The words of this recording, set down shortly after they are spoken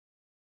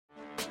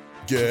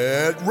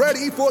Get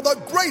ready for the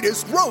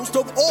greatest roast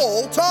of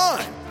all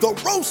time, the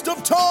Roast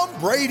of Tom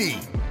Brady,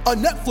 a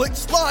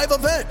Netflix live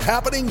event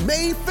happening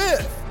May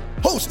 5th.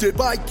 Hosted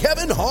by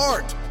Kevin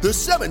Hart, the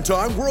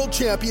 7-time world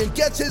champion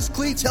gets his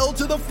cleats held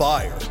to the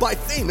fire by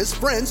famous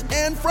friends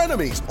and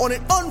frenemies on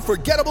an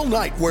unforgettable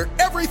night where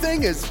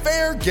everything is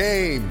fair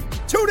game.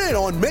 Tune in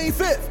on May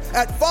 5th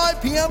at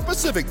 5 p.m.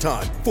 Pacific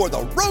time for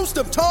the Roast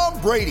of Tom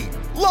Brady,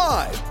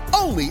 live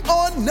only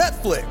on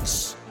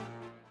Netflix.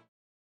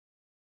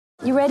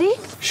 You ready?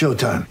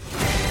 Showtime.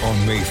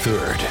 On May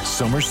 3rd,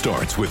 summer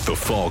starts with The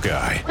Fall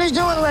Guy. Let's do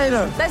it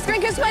later. Let's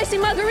drink a spicy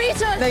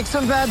margarita. Make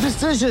some bad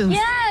decisions.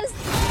 Yes!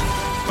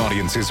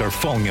 Audiences are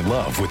falling in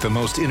love with the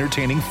most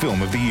entertaining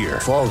film of the year.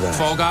 Fall Guy.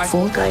 Fall Guy?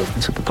 Fall Guy.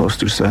 That's what the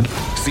poster said.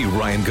 See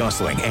Ryan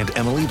Gosling and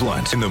Emily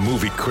Blunt in the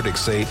movie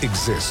critics say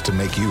exists to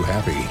make you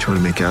happy. Trying to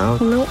make it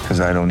out? Nope. Because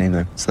I don't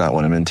either. It's not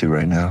what I'm into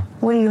right now.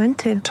 What are you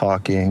into?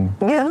 Talking.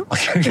 Yeah.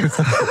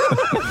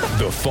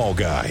 The Fall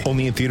Guy.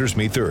 Only in theaters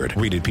May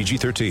 3rd. Rated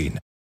PG-13.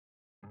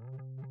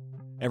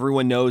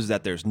 Everyone knows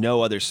that there's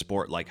no other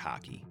sport like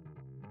hockey.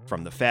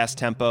 From the fast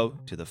tempo,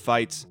 to the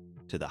fights,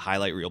 to the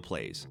highlight reel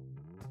plays.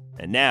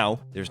 And now,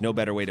 there's no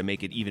better way to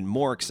make it even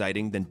more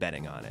exciting than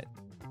betting on it.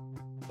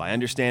 By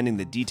understanding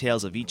the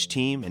details of each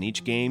team and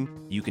each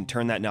game, you can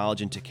turn that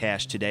knowledge into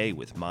cash today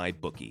with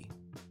MyBookie.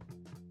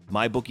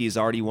 MyBookie is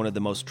already one of the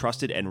most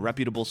trusted and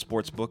reputable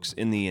sports books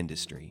in the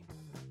industry.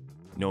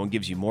 No one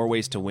gives you more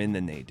ways to win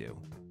than they do.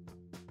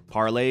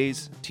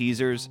 Parlays,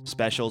 teasers,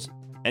 specials,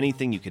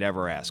 anything you could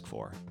ever ask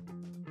for.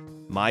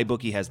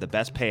 MyBookie has the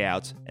best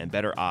payouts and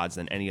better odds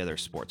than any other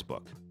sports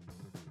book.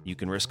 You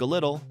can risk a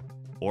little,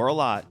 or a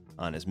lot,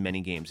 on as many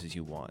games as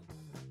you want.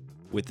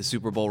 With the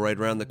Super Bowl right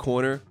around the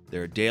corner,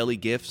 there are daily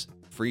gifts,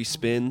 free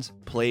spins,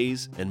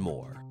 plays, and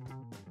more.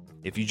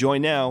 If you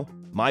join now,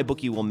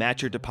 MyBookie will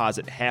match your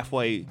deposit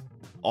halfway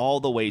all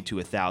the way to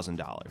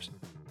 $1,000.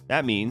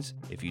 That means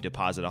if you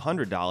deposit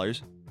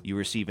 $100, you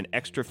receive an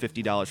extra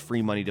 $50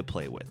 free money to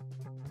play with.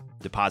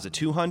 Deposit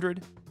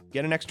 $200,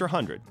 get an extra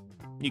 $100.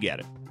 You get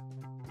it.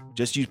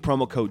 Just use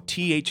promo code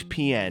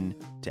THPN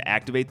to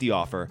activate the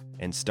offer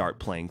and start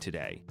playing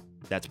today.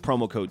 That's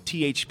promo code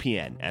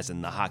THPN, as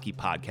in the Hockey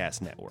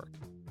Podcast Network.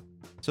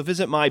 So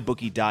visit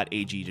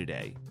mybookie.ag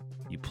today.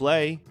 You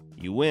play,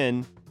 you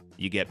win,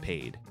 you get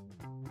paid.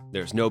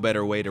 There's no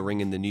better way to ring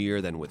in the new year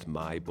than with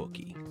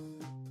MyBookie.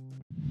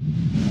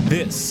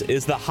 This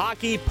is the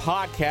Hockey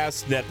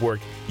Podcast Network,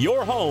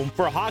 your home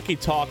for hockey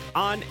talk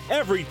on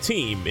every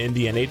team in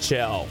the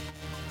NHL.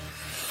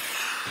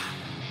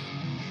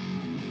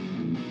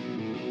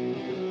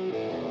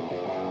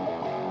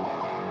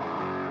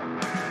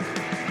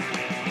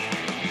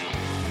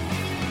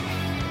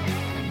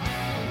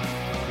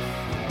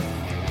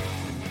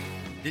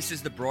 This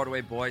is the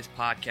Broadway Boys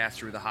podcast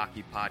through the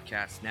Hockey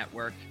Podcast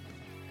Network,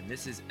 and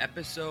this is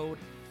episode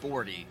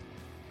 40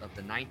 of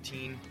the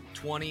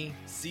 1920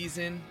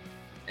 season,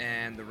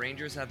 and the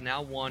Rangers have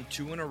now won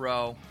 2 in a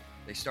row.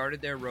 They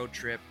started their road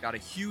trip, got a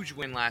huge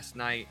win last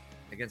night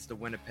against the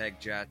Winnipeg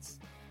Jets.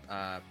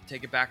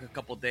 Take it back a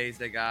couple days,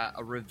 they got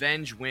a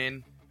revenge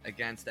win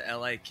against the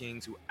LA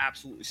Kings, who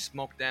absolutely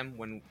smoked them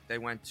when they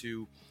went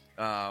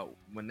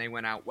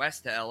out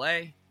west to LA.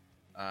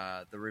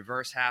 The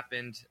reverse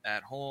happened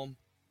at home.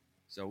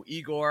 So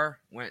Igor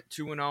went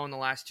 2-0 in the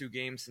last 2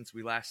 games since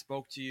we last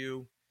spoke to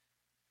you.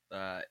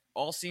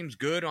 All seems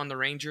good on the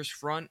Rangers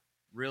front.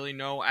 Really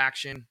no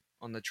action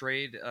on the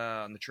trade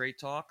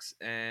talks.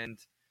 And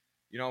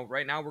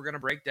right now we're going to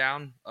break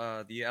down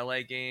the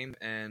LA game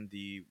and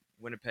the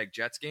Winnipeg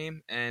Jets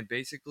game, and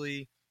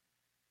basically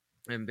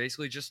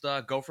just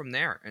go from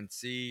there and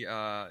see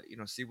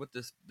what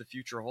the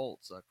future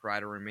holds.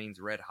 Kreider remains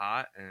red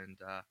hot,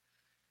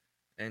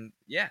 and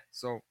yeah.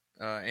 So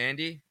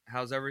Andy,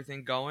 how's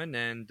everything going?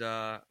 And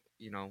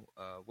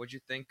what'd you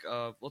think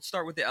of? Let's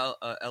start with the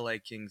LA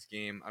Kings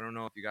game. I don't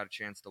know if you got a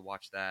chance to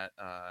watch that.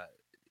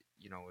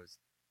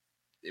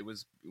 It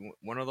was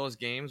one of those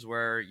games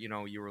where you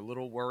were a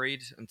little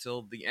worried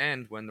until the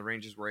end when the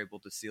Rangers were able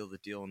to seal the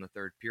deal in the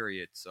third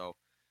period. So,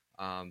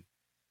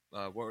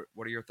 what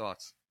are your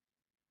thoughts?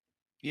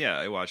 Yeah,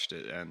 I watched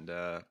it, and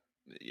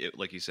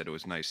like you said, it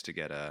was nice to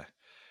get a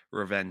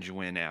revenge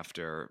win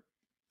after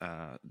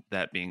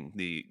that being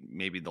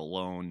maybe the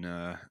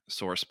lone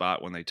sore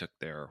spot when they took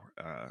their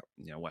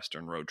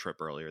Western road trip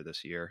earlier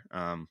this year.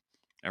 I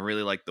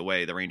really like the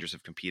way the Rangers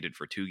have competed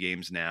for 2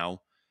 games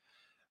now.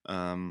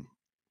 I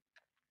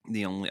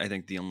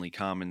think the only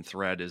common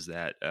thread is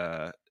that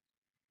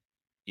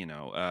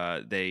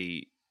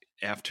they,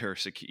 after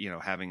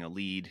having a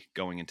lead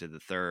going into the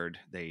third,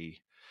 they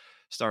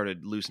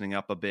started loosening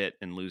up a bit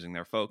and losing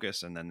their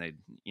focus, and then they'd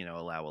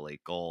allow a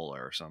late goal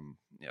or some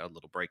a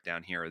little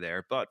breakdown here or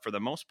there. But for the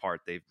most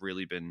part, they've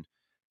really been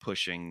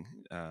pushing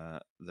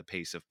the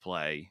pace of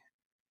play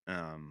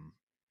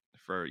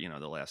for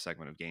the last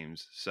segment of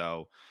games.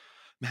 So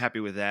I'm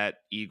happy with that.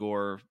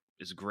 Igor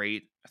is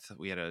great. I thought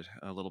we had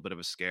a little bit of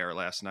a scare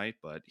last night,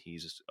 but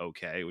he's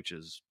okay, which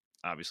is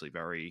obviously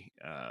very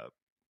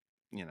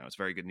it's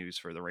very good news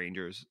for the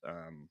Rangers.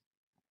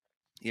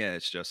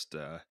 It's just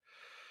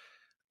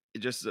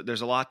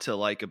there's a lot to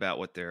like about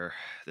what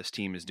this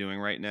team is doing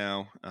right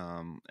now.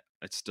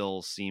 It's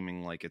still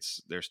seeming like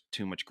there's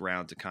too much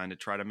ground to kind of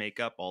try to make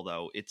up.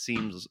 Although it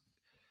seems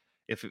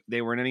if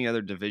they were in any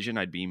other division,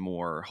 I'd be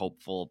more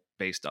hopeful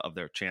based on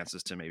their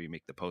chances to maybe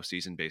make the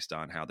postseason based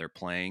on how they're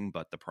playing.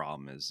 But the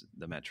problem is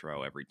the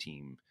Metro, every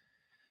team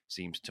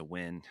seems to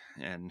win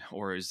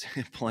or is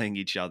playing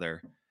each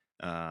other.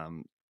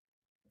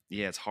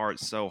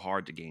 It's so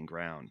hard to gain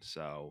ground.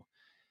 So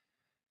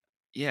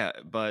yeah,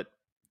 but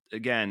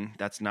again,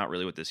 that's not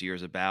really what this year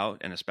is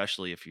about. And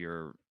especially if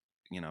you're,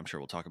 I'm sure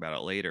we'll talk about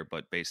it later,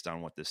 but based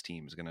on what this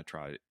team is going to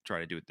try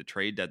to do at the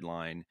trade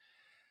deadline,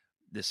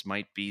 this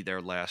might be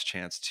their last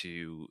chance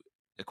to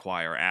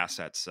acquire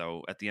assets.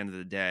 So at the end of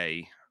the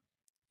day,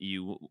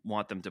 you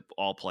want them to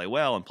all play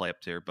well and play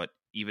up there, but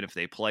even if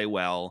they play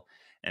well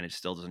and it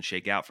still doesn't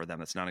shake out for them,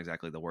 it's not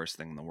exactly the worst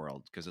thing in the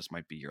world, because this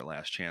might be your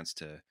last chance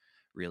to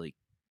really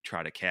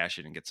try to cash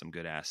it and get some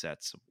good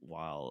assets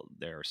while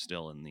they're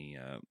still in the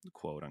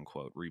quote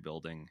unquote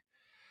rebuilding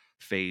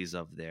phase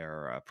of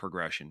their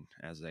progression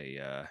as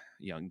a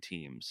young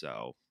team.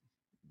 So,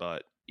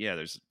 but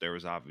yeah, there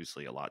was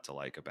obviously a lot to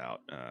like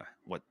about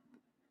what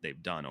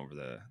they've done over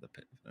the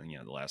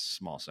last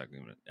small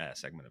segment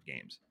of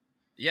games.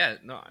 Yeah,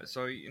 no.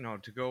 So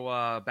to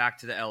go back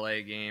to the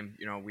LA game,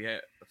 we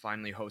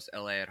finally host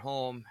LA at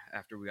home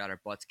after we got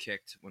our butts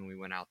kicked when we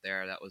went out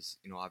there. That was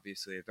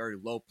obviously a very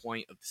low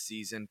point of the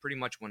season. Pretty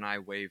much when I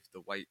waved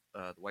the white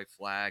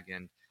flag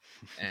and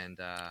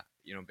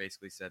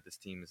basically said this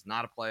team is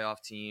not a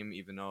playoff team,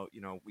 even though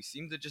we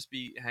seem to just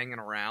be hanging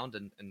around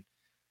and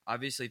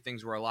obviously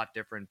things were a lot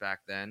different back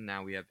then.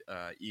 Now we have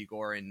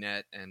Igor in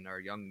net, and our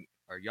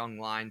young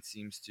line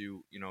seems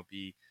to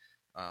be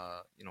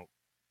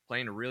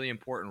playing a really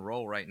important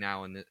role right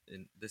now in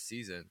this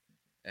season,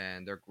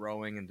 and they're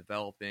growing and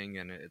developing,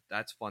 and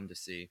that's fun to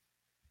see.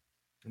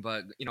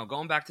 But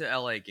going back to the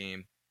LA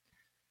game,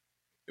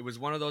 it was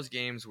one of those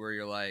games where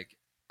you're like,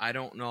 I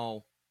don't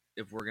know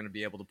if we're going to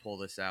be able to pull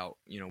this out.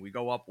 We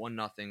go up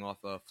 1-0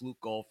 off a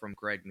fluke goal from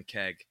Greg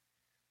McKegg,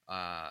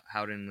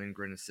 Howden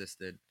Lindgren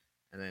assisted,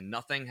 and then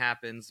nothing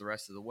happens the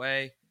rest of the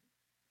way.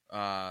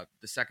 The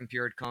second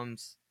period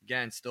comes,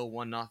 again, still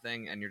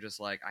 1-0, and you're just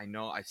like, I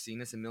know, I've seen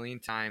this a million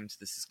times.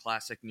 This is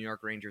classic New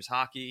York Rangers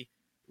hockey.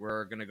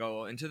 We're going to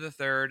go into the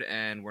third,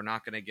 and we're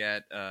not going to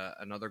get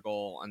another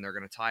goal, and they're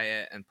going to tie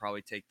it and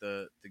probably take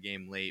the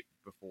game late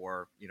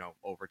before,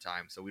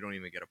 overtime, so we don't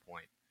even get a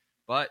point.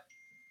 But,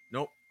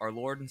 nope, our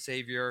Lord and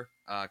Savior,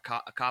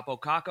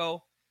 Kaapo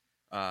Kakko,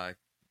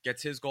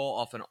 gets his goal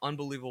off an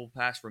unbelievable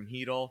pass from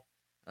Hedl.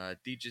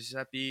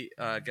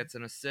 DiGiuseppe gets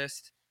an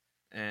assist,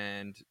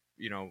 and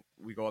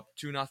we go up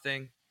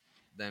 2-0.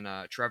 Then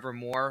Trevor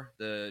Moore,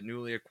 the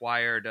newly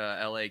acquired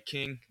LA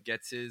King,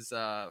 gets his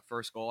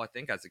first goal, I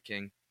think, as a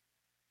King,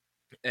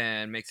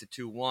 and makes it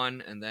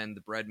 2-1. And then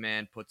the bread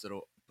man puts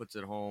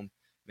it home,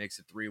 makes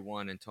it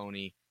 3-1, and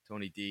Tony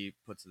D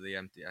puts the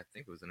empty. I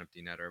think it was an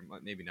empty netter,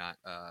 maybe not.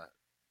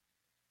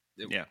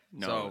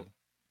 So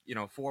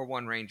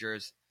 4-1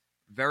 Rangers,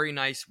 very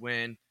nice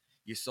win.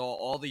 You saw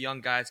all the young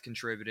guys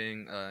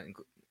contributing,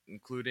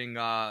 including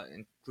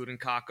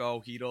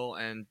Kakko, Hedl,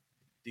 and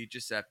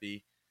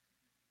DiGiuseppe.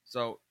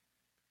 So,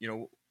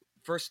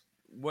 first,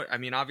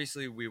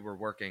 obviously we were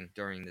working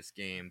during this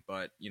game,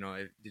 but,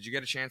 did you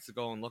get a chance to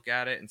go and look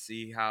at it and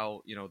see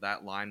how,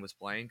 that line was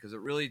playing? Because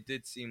it really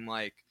did seem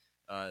like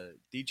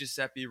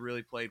DiGiuseppe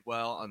really played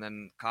well, and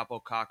then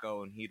Kaapo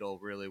Kakko and Hedl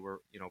really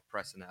were,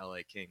 pressing the LA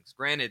Kings.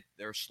 Granted,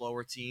 they're a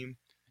slower team.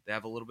 They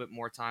have a little bit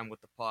more time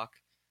with the puck.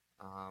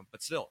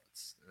 But still,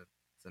 it's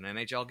an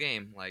NHL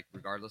game. Like,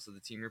 regardless of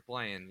the team you're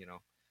playing,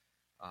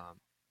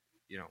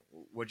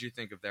 what do you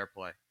think of their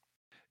play?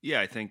 Yeah,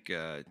 I think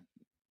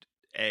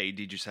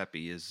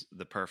DiGiuseppe is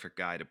the perfect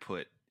guy to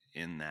put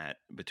in that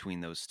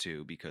between those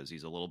two, because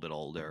he's a little bit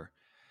older.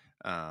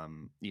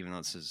 Even though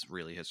this is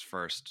really his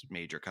first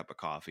major cup of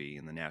coffee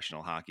in the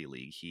National Hockey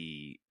League,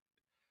 he's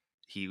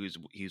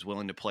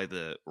willing to play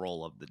the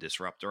role of the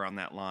disruptor on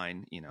that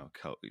line.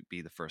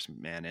 Be the first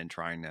man in,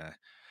 trying to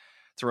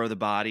throw the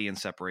body and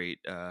separate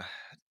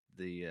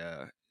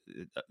the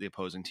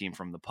opposing team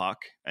from the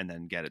puck, and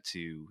then get it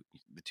to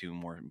the two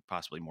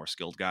possibly more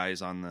skilled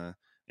guys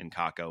in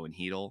Kakko and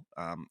Hedl.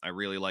 I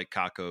really like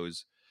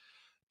Kakko's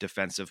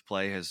defensive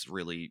play has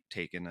really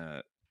taken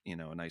a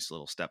nice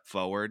little step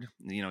forward.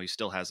 He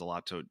still has a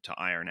lot to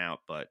iron out,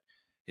 but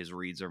his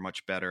reads are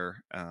much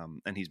better,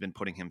 and he's been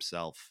putting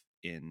himself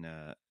in.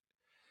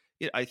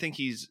 I think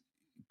he's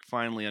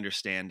finally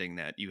understanding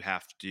that you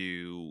have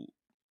to,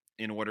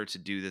 in order to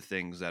do the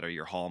things that are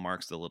your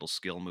hallmarks, the little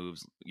skill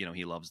moves,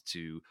 he loves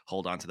to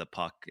hold on to the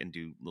puck and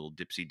do little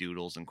dipsy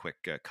doodles and quick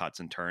cuts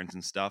and turns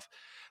and stuff.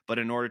 But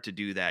in order to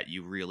do that,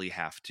 you really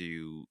have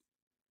to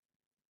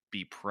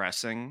be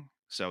pressing.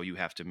 So you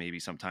have to maybe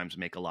sometimes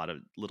make a lot of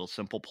little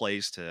simple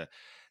plays to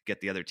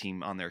get the other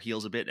team on their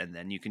heels a bit, and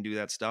then you can do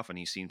that stuff. And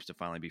he seems to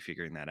finally be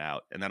figuring that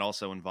out. And that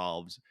also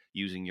involves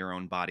using your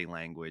own body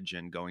language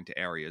and going to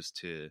areas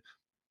to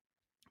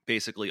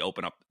basically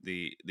open up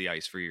the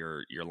ice for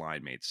your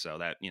line mates. So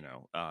that,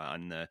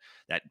 on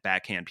that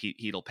backhand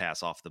Heedle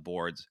pass off the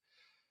boards,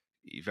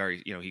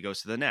 he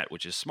goes to the net,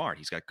 which is smart.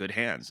 He's got good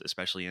hands,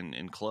 especially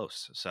in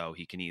close. So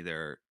he can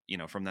either,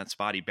 from that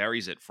spot he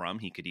buries it from,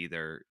 he could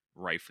either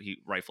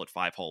rifle it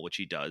 5-hole, which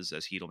he does,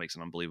 as Heedle makes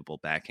an unbelievable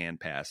backhand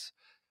pass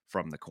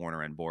from the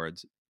corner end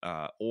boards,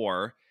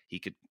 or he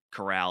could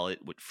corral it,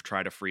 would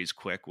try to freeze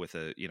quick with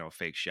a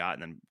fake shot,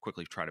 and then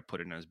quickly try to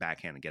put it in his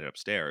backhand and get it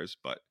upstairs.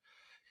 But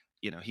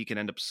he can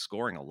end up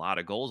scoring a lot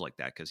of goals like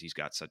that because he's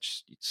got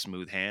such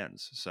smooth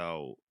hands.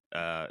 So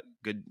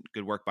good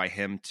work by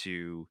him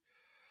to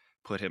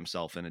put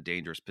himself in a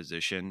dangerous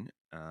position.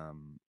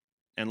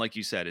 And like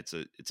you said, it's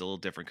a little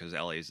different because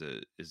LA is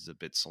a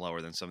bit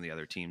slower than some of the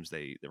other teams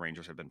the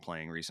Rangers have been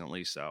playing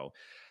recently. So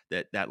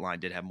that line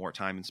did have more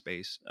time and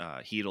space.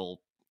 Heedle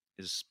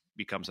has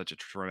become such a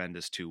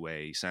tremendous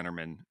two-way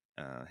centerman.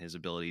 His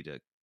ability to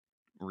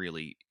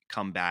really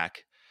come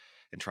back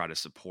and try to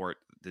support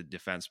the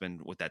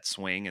defenseman with that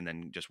swing and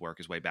then just work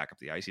his way back up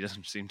the ice. He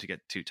doesn't seem to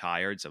get too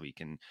tired, so he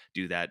can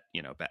do that,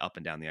 up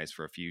and down the ice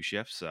for a few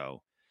shifts.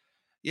 So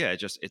yeah,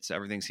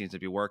 everything seems to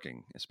be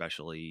working,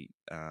 especially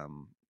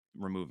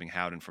removing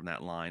Howden from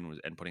that line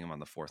and putting him on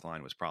the fourth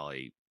line was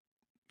probably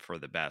for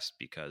the best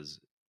because,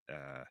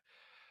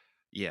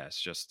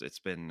 it's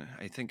been,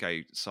 I think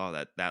I saw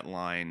that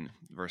line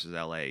versus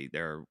LA,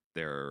 their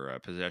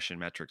possession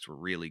metrics were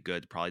really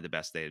good, probably the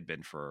best they had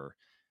been for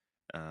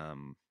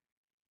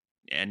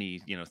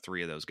any,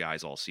 three of those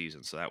guys all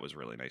season. So that was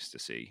really nice to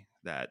see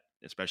that,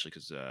 especially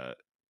because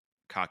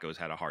Kakko's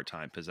had a hard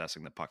time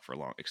possessing the puck for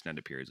long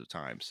extended periods of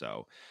time.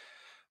 So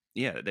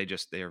yeah,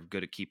 they are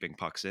good at keeping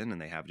pucks in,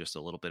 and they have just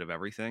a little bit of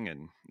everything,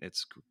 and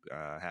it's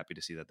happy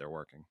to see that they're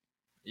working.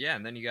 Yeah,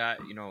 and then you got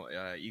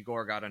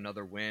Igor got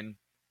another win.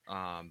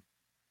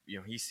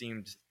 He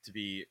seemed to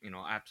be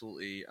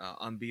absolutely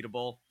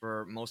unbeatable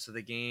for most of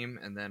the game,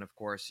 and then of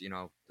course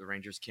the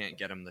Rangers can't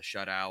get him the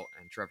shutout,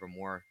 and Trevor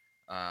Moore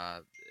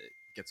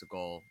gets a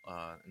goal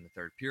in the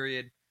third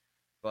period.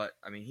 But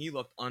I mean, he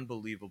looked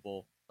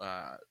unbelievable.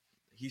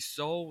 He's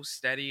so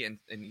steady and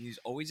he's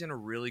always in a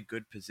really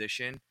good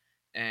position.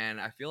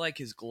 And I feel like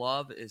his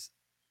glove is,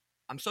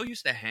 I'm so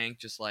used to Hank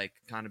just like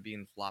kind of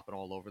being flopping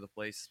all over the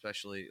place,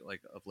 especially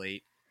like of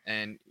late.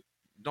 And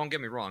don't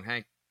get me wrong,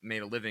 Hank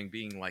made a living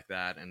being like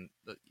that and,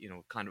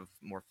 kind of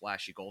more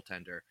flashy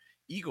goaltender.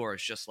 Igor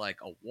is just like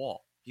a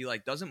wall. He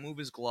like doesn't move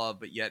his glove,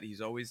 but yet he's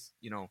always,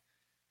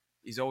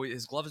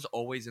 his glove is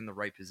always in the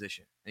right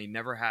position and he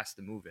never has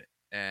to move it.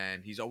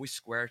 And he's always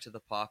square to the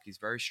puck. He's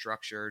very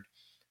structured.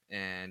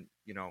 And,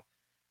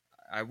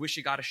 I wish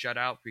he got a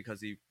shutout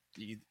because he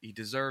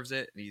deserves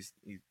it. And he's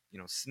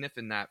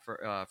sniffing that for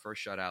a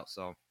shutout.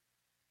 So,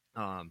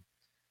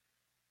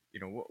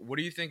 what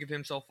do you think of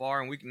him so far?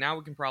 And we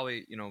can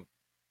probably,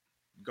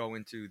 go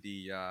into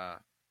the,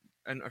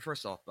 and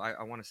first off,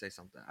 I want to say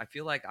something. I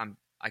feel like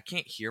I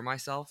can't hear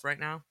myself right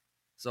now.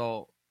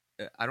 So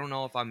I don't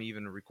know if I'm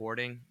even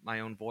recording my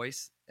own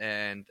voice.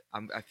 And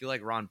I feel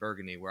like Ron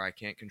Burgundy, where I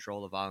can't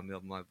control the volume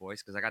of my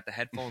voice because I got the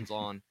headphones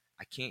on.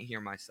 I can't hear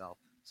myself.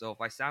 So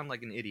if I sound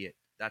like an idiot,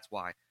 that's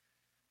why.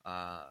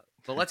 But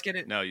let's get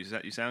it. No, you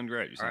sound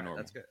great. You sound normal.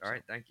 That's good. All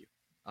right, thank you.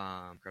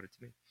 Credit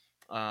to me.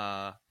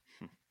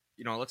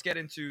 Let's get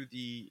into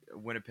the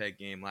Winnipeg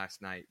game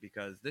last night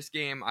because this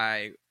game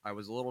I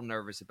was a little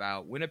nervous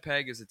about.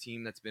 Winnipeg is a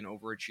team that's been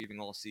overachieving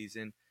all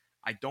season.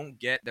 I don't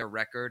get their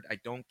record. I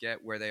don't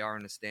get where they are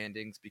in the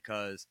standings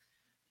because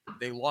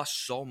they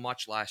lost so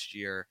much last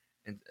year,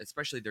 and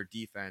especially their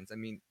defense. I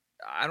mean,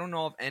 I don't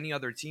know if any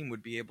other team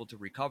would be able to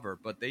recover,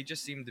 but they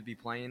just seem to be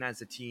playing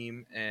as a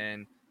team.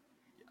 And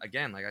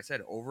again, like I said,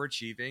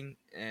 overachieving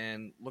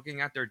and looking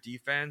at their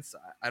defense.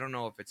 I don't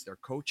know if it's their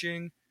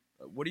coaching.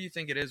 What do you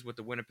think it is with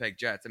the Winnipeg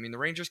Jets? I mean, the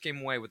Rangers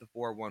came away with a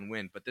 4-1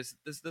 win, but this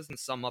doesn't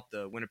sum up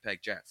the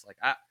Winnipeg Jets. Like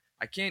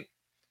I can't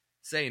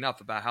say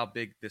enough about how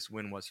big this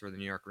win was for the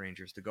New York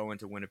Rangers to go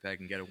into Winnipeg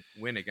and get a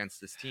win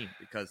against this team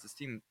because this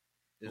team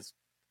is,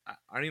 I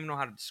don't even know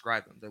how to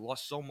describe them. They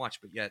lost so much,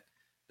 but yet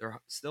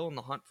they're still in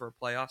the hunt for a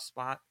playoff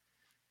spot.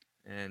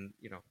 And,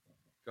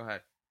 go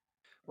ahead.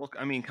 Well,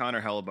 I mean,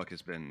 Connor Hellebuck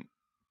has been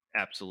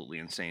absolutely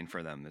insane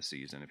for them this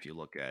season. If you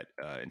look at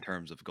in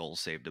terms of goals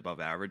saved above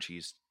average,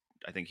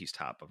 I think he's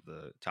top of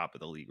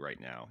the league right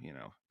now,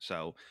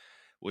 so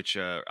which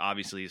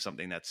obviously is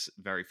something that's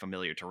very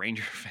familiar to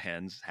Ranger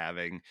fans,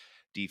 having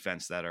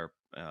defense that are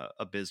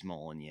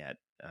abysmal and yet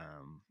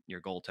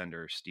your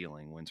goaltender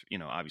stealing wins.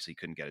 Obviously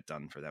couldn't get it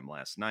done for them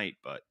last night,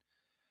 but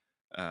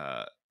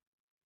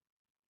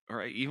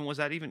or even was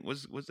that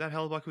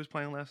Hellebuck who was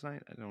playing last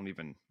night? I don't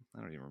even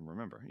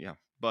remember. Yeah,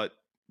 but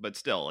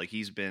still, like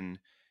he's been,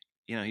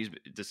 he's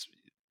just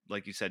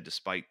like you said,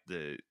 despite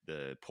the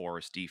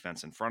porous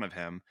defense in front of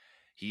him,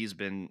 he's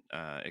been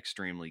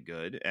extremely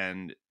good.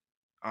 And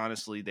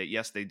honestly, they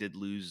did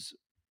lose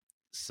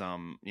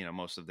some,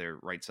 most of their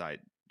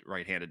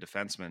right-handed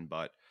defensemen,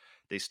 but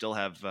they still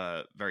have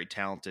a very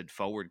talented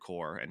forward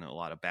core and a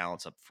lot of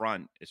balance up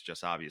front. It's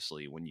just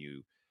obviously when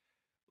you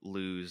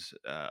lose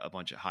a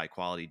bunch of high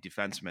quality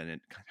defensemen,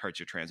 it hurts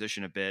your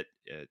transition a bit.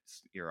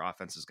 Your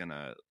offense is going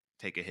to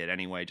take a hit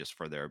anyway, just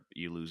for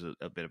you lose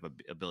a bit of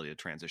ability to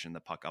transition the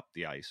puck up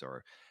the ice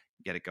or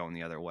get it going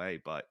the other way.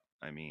 But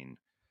I mean,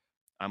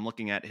 I'm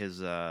looking at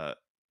his,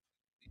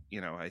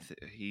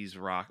 he's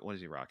what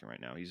is he rocking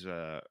right now?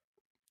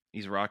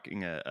 He's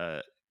rocking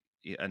a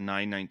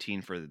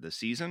 919 for the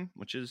season,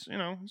 which is,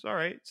 it's all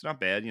right. It's not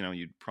bad.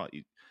 You'd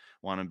probably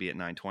want to be at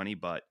 920,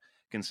 but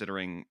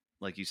considering,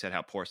 like you said,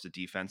 how porous the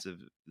defense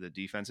is,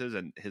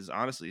 and his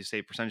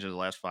save percentage of the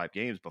last 5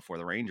 games before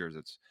the Rangers,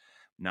 it's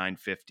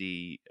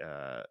 950,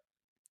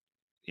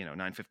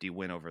 950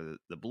 win over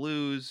the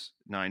Blues,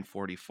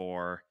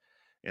 944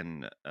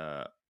 in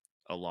a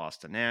loss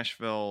to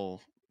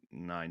Nashville,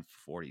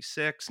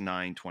 946,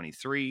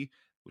 923,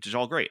 which is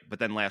all great. But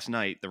then last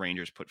night the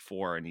Rangers put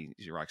 4 and he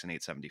rocks an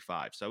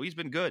 875. So he's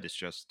been good. It's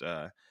just,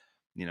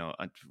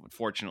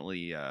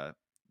 unfortunately,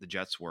 the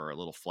Jets were a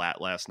little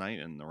flat last night,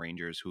 and the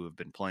Rangers, who have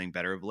been playing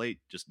better of late,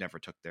 just never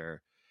took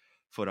their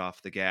foot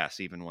off the gas,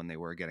 even when they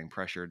were getting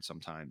pressured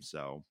sometimes.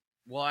 So,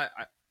 well,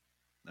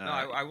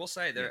 I will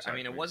say there. I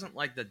mean, it wasn't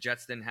like the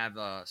Jets didn't have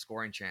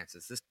scoring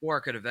chances. This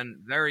score could have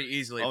been very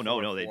easily. Oh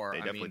no, they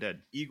definitely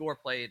did. Igor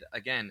played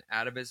again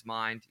out of his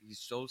mind. He's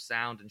so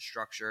sound and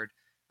structured.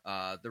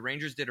 The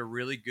Rangers did a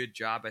really good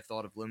job, I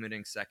thought, of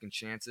limiting second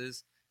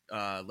chances,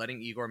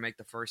 letting Igor make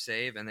the first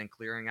save and then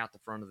clearing out the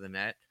front of the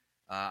net.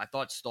 I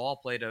thought Stahl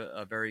played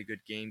a very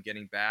good game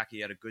getting back. He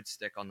had a good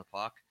stick on the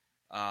puck.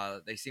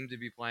 They seemed to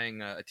be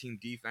playing a team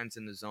defense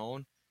in the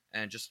zone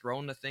and just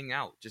throwing the thing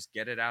out. Just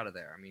get it out of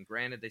there. I mean,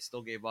 granted, they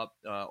still gave up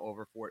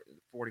over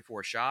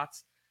 44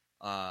 shots.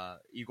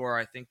 Igor,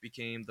 I think,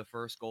 became the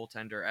first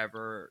goaltender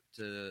ever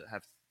to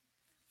have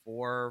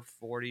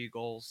 40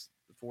 goals,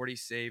 40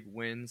 save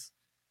wins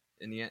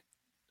in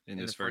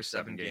his first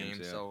 7 games.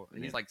 Yeah. So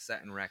he's like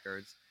setting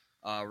records.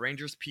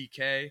 Rangers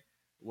PK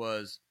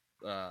was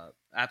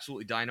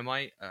absolutely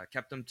dynamite.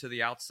 Kept them to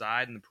the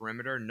outside and the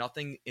perimeter,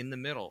 nothing in the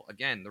middle.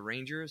 Again, the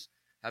Rangers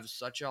have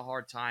such a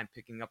hard time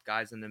picking up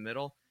guys in the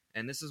middle,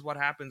 and this is what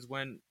happens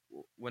when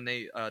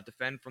they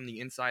defend from the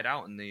inside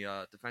out in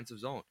the defensive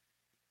zone.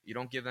 You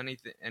don't give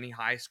any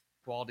high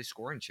quality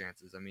scoring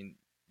chances. I mean,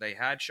 they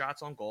had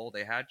shots on goal,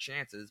 they had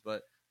chances,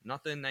 but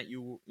nothing that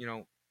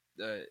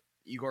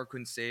Igor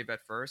couldn't save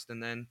at first.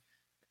 And then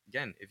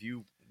again, if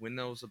you win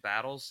those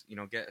battles,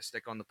 get a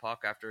stick on the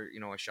puck after,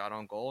 a shot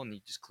on goal, and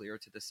you just clear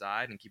it to the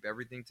side and keep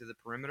everything to the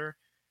perimeter,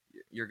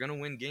 you're going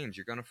to win games.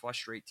 You're going to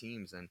frustrate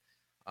teams. And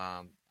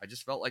I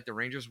just felt like the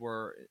Rangers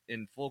were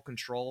in full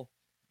control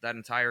that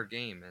entire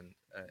game, and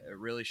it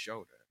really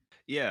showed.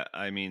 Yeah,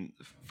 I mean,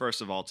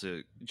 first of all,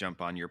 to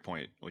jump on your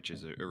point, which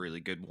is a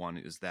really good one,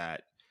 is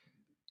that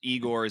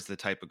Igor is the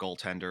type of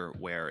goaltender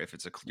where if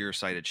it's a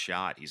clear-sighted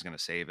shot, he's going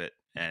to save it.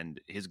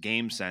 And his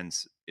game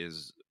sense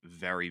is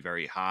very,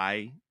 very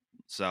high.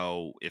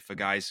 So if a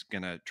guy's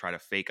going to try to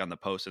fake on the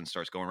post and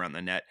starts going around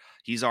the net,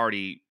 he's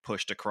already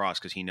pushed across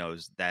because he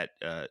knows that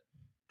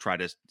try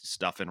to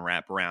stuff and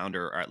wrap around,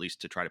 or at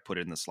least to try to put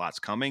it in the slots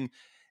coming.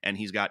 And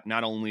he's got,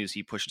 not only is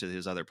he pushed to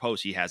his other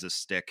post, he has his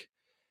stick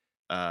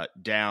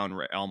down,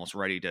 almost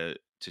ready to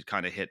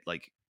kind of hit.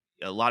 Like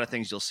a lot of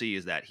things you'll see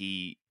is that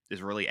he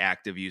is really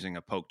active using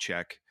a poke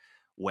check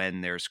when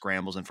there's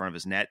scrambles in front of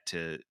his net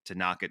to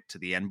knock it to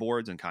the end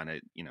boards and kind of,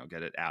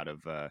 get it out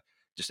of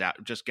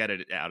just get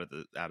it out of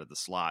the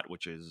slot,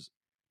 which is,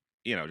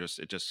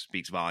 it just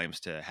speaks volumes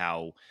to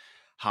how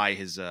high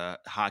his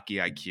hockey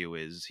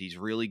IQ is. He's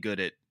really good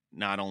at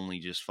not only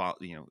just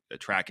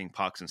tracking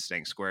pucks and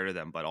staying square to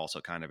them, but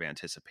also kind of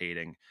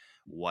anticipating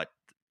what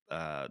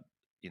the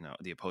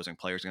opposing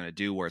player is going to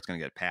do, where it's going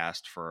to get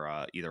passed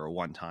for either a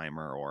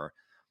one-timer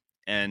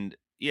and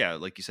yeah,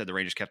 like you said, the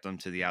Rangers kept them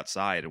to the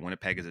outside, and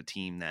Winnipeg is a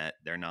team that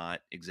they're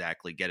not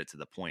exactly get it to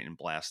the point and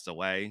blast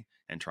away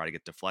and try to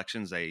get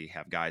deflections. They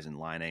have guys in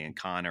Line A and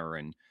Connor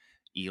and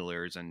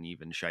Ehlers and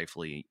even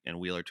Scheifele and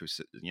Wheeler to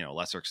a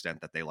lesser extent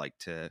that they like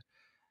to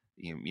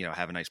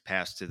have a nice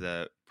pass to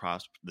the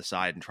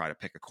side and try to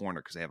pick a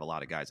corner because they have a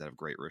lot of guys that have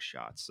great wrist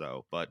shots.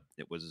 So, but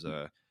it was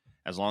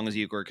as long as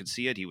Igor could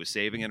see it, he was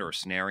saving it or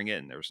snaring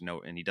it, and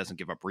and he doesn't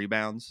give up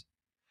rebounds.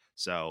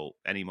 So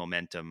any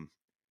momentum,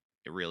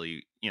 it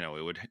really,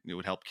 it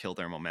would help kill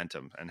their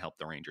momentum and help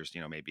the Rangers,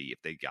 maybe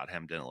if they got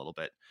hemmed in a little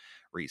bit,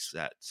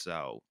 reset.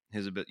 So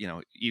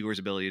Igor's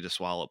ability to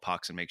swallow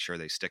pucks and make sure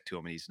they stick to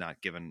him,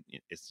 and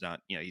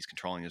he's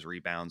controlling his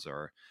rebounds,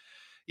 or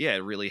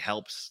it really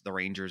helps the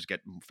Rangers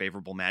get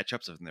favorable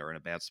matchups if they're in a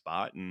bad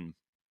spot. And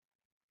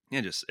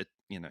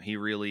he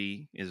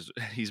really is,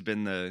 he's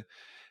been the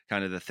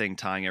kind of the thing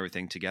tying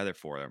everything together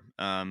for them.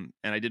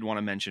 And I did want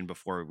to mention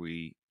before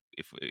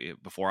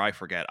I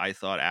forget, I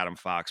thought Adam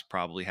Fox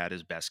probably had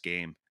his best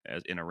game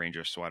in a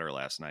Rangers sweater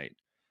last night.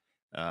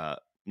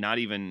 Not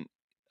even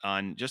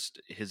on just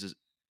his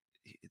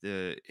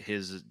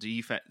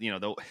defense,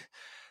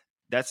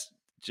 that's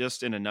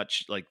just in a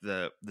nutshell. Like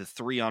the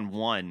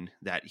 3-on-1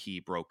 that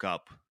he broke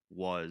up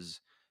was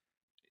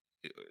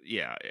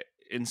yeah,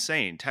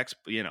 insane. Text,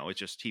 it's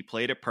just he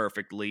played it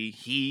perfectly.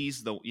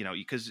 He's the,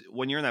 because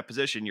when you're in that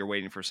position, you're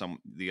waiting for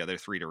the other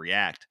three to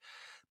react,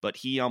 but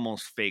he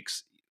almost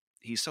fakes.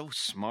 He's so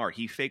smart.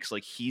 He fakes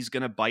like he's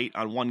gonna bite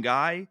on one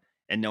guy,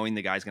 and knowing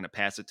the guy's gonna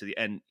pass it to the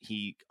end,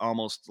 he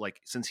almost like,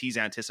 since he's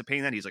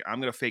anticipating that, he's like, I'm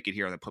gonna fake it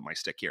here and then put my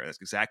stick here. That's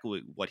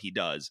exactly what he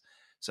does.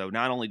 So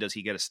not only does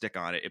he get a stick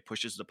on it, it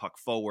pushes the puck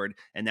forward,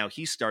 and now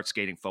he starts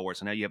skating forward.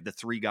 So now you have the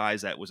three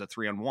guys that was a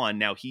 3-on-1.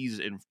 Now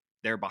he's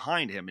they're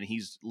behind him, and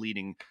he's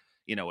leading,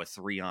 a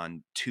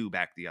 3-on-2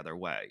 back the other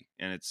way.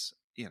 And it's,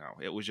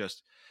 it was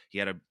just, he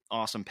had an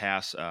awesome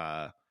pass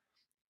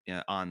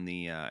on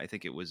the, I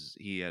think it was,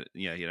 he had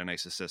a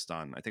nice assist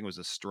on, I think it was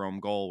a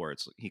Strome goal where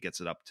he gets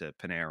it up to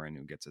Panarin,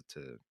 who gets it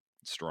to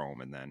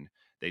Strome, and then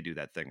they do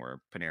that thing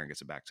where Panarin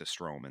gets it back to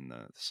Strome in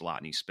the slot,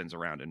 and he spins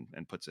around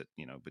and puts it,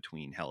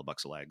 between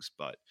Hellebuck's legs.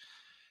 But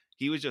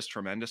he was just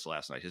tremendous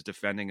last night. His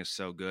defending is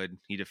so good.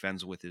 He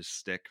defends with his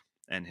stick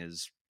and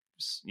his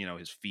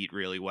feet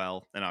really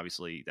well. And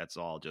obviously that's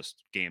all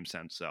just game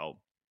sense. So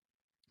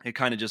it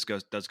kind of just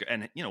does go.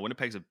 And,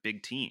 Winnipeg's a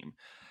big team,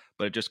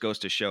 but it just goes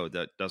to show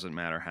that doesn't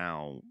matter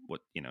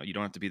you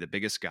don't have to be the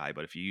biggest guy,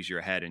 but if you use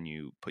your head and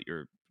you put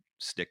your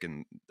stick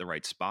in the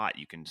right spot,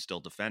 you can still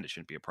defend. It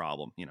shouldn't be a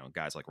problem.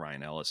 Guys like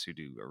Ryan Ellis who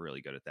are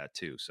really good at that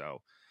too.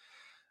 So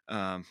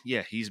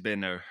he's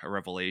been a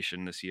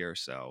revelation this year.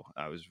 So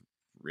I was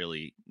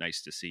really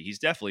nice to see. He's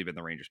definitely been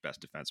the Rangers'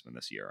 best defenseman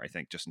this year. I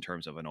think just in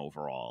terms of an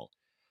overall,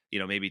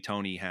 maybe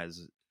Tony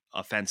has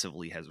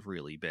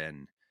really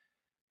been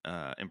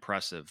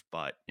impressive,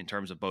 but in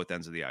terms of both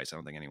ends of the ice, I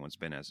don't think anyone's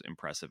been as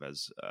impressive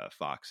as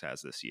Fox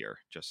has this year.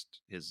 Just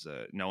his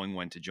knowing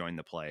when to join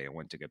the play and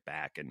when to get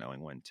back, and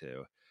knowing when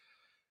to,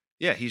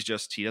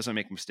 he doesn't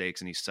make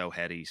mistakes, and he's so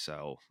heady.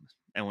 So,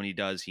 and when he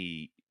does,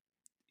 he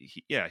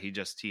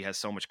has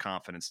so much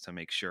confidence to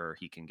make sure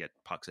he can get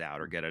pucks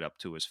out or get it up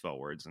to his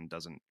forwards, and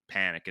doesn't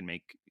panic and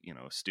make,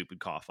 a stupid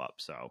cough up.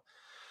 So,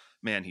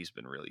 man, he's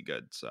been really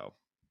good. So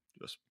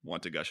just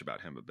want to gush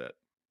about him a bit.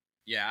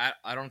 Yeah,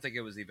 I don't think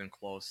it was even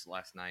close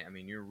last night. I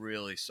mean, you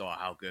really saw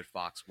how good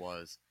Fox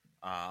was.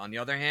 On the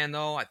other hand,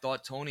 though, I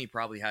thought Tony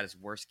probably had his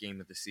worst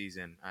game of the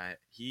season.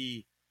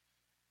 He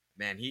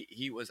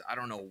was, I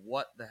don't know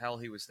what the hell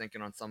he was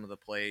thinking on some of the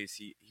plays.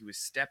 He was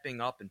stepping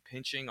up and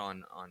pinching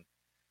on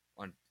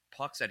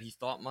pucks that he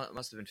thought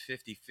must have been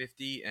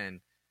 50-50, and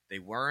they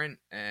weren't.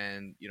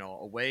 And,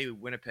 away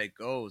Winnipeg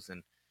goes.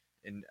 And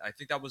I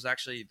think that was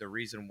actually the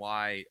reason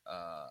why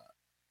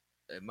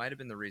it might have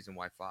been the reason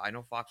why I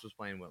know Fox was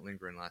playing with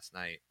Lindgren last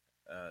night.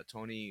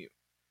 Tony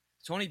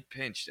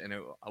pinched, and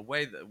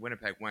away the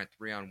Winnipeg went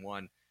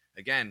 3-on-1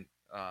 again.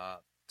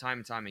 Time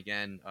and time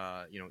again,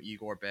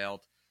 Igor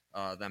bailed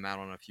them out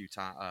on a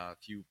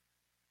few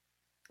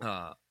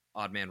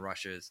odd man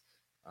rushes.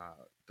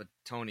 But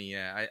Tony,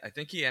 I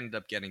think he ended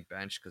up getting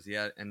benched because he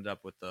ended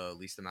up with the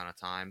least amount of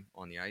time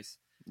on the ice.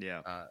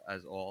 Yeah.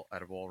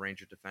 Out of all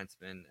Ranger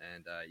defensemen,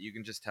 and you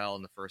can just tell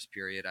in the first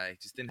period, I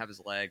just didn't have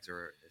his legs,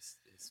 or his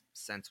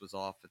sense was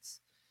off. It's,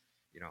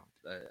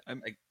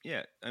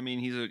 I mean,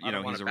 he's a, I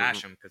don't want to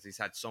bash him because he's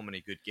had so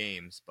many good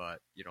games, but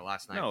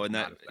last night. No, and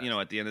that,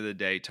 at the end of the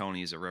day,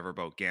 Tony's a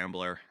riverboat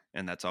gambler,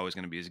 and that's always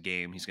going to be his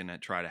game. He's going to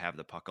try to have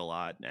the puck a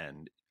lot,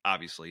 and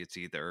obviously, it's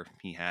either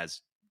he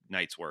has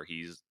nights where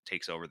he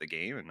takes over the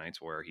game and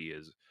nights where he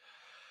is.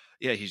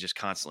 Yeah, he's just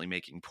constantly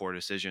making poor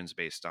decisions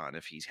based on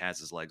if he has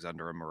his legs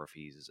under him or if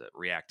he's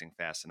reacting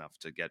fast enough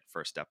to get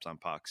first steps on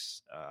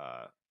pucks.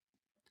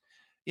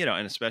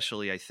 And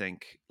especially, I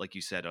think, like you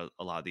said, a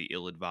lot of the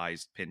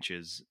ill-advised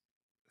pinches,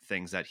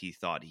 things that he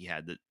thought he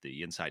had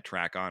the inside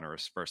track on or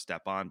his first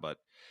step on, but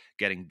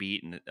getting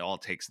beat, and all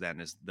it takes then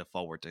is the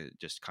forward to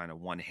just kind of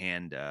one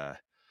hand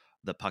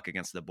the puck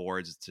against the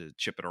boards to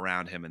chip it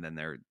around him, and then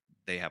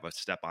they have a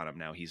step on him.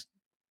 Now he's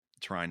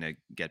trying to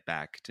get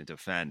back to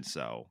defend,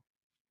 so...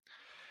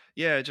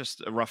 Yeah,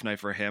 just a rough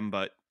night for him,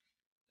 but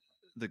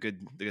the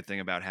good thing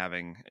about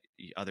having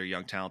other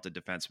young talented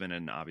defensemen,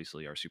 and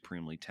obviously our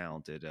supremely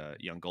talented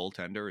young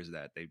goaltender, is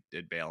that they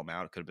did bail him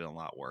out. It could have been a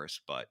lot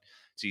worse, but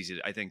it's easy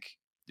I think,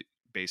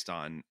 based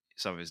on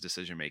some of his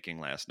decision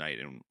making last night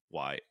and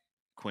why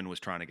Quinn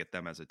was trying to get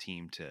them as a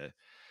team to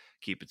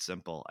keep it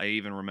simple. I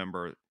even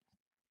remember,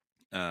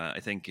 I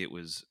think it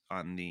was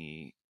on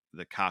the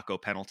Kakko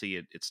penalty.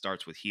 It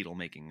starts with Hedl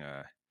making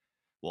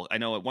I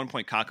know at one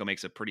point Kakko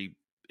makes a pretty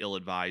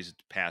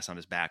ill-advised pass on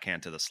his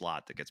backhand to the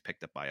slot that gets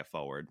picked up by a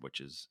forward,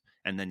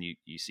 and then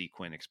you see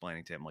Quinn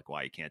explaining to him like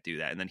why you can't do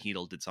that, and then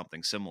Hedl did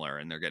something similar,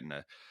 and they're getting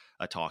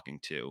a talking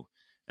to,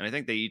 and I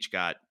think they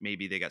got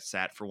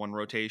sat for one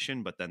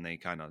rotation, but then they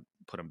kind of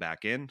put him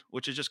back in,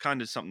 which is just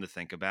kind of something to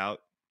think about,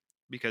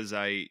 because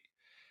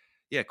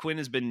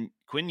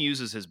Quinn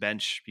uses his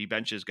bench. He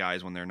benches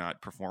guys when they're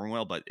not performing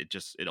well, but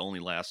it only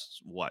lasts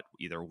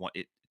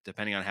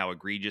depending on how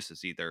egregious,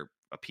 it's either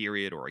a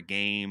period or a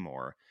game,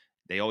 or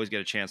they always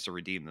get a chance to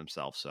redeem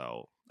themselves.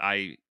 So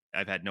I've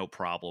had no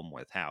problem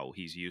with how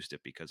he's used it,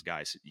 because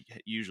guys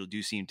usually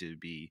do seem to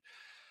be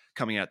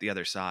coming out the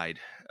other side,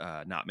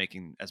 not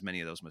making as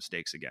many of those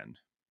mistakes again.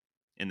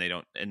 and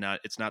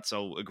it's not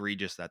so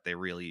egregious that they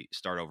really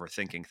start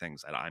overthinking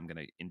things that I'm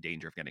going to in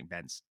danger of getting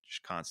benched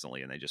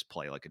constantly, and they just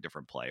play like a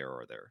different player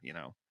or they're,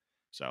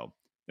 so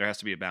there has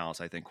to be a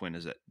balance. I think Quinn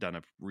has done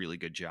a really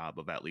good job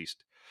of at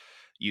least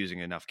using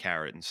enough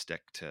carrot and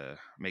stick to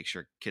make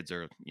sure kids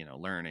are,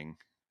 learning,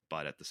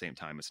 but at the same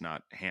time, it's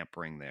not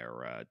hampering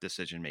their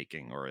decision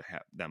making or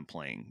them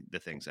playing the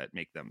things that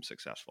make them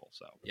successful.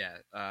 So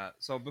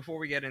so before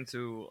we get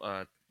into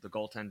the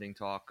goaltending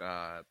talk,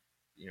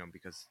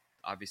 because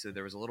obviously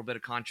there was a little bit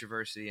of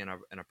controversy and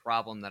a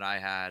problem that I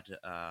had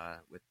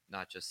with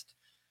not just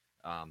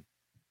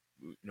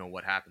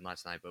what happened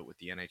last night, but with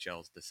the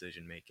NHL's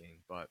decision making.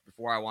 But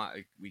before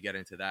we get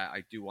into that,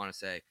 I do want to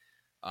say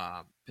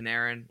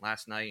Panarin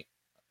last night.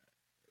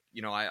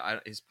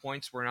 His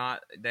points were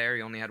not there.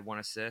 He only had 1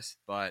 assist,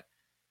 but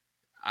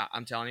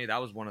I'm telling you,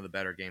 that was one of the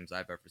better games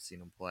I've ever seen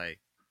him play.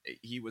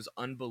 He was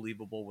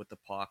unbelievable with the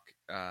puck.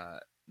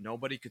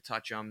 Nobody could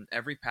touch him.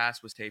 Every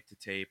pass was tape to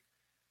tape.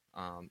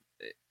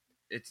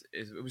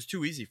 It was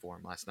too easy for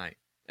him last night.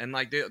 And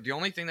like the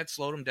only thing that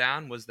slowed him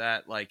down was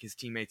that like his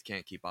teammates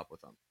can't keep up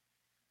with him.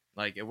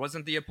 Like it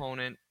wasn't the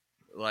opponent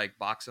like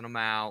boxing him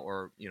out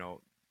or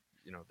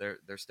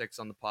their sticks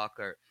on the puck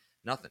or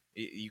nothing.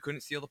 You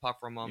couldn't steal the puck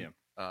from him.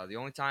 Yeah. The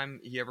only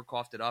time he ever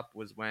coughed it up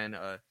was when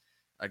a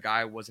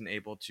guy wasn't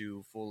able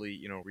to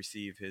fully,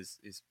 receive his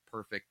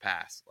perfect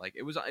pass. Like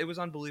it was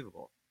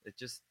unbelievable. It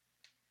just,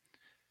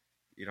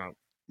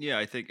 Yeah,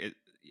 I think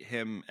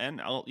him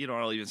and I'll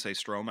even say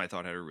Strome. I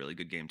thought had a really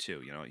good game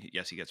too.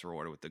 Yes, he gets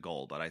rewarded with the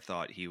goal, but I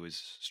thought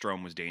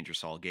Strome was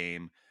dangerous all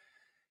game.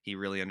 He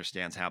really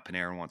understands how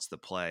Panarin wants to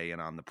play, and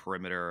on the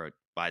perimeter, it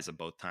buys them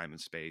both time and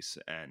space.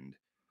 And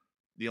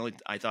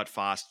I thought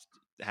Fost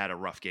had a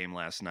rough game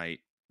last night.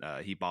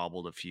 He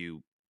bobbled a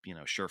few,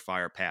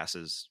 surefire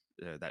passes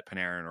that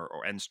Panarin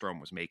or Enstrom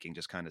was making,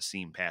 just kind of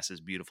seam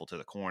passes, beautiful to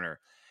the corner,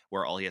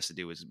 where all he has to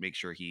do is make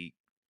sure he,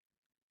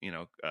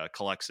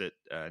 collects it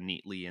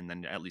neatly and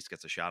then at least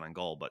gets a shot on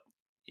goal. But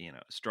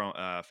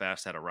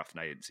Fast had a rough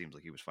night. It seems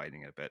like he was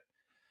fighting it a bit,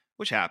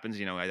 which happens.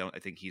 I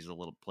think he's a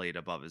little played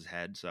above his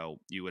head. So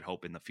you would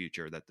hope in the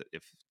future that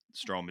if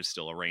Strome is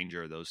still a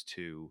Ranger, those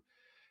two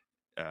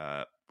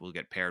will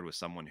get paired with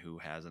someone who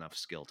has enough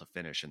skill to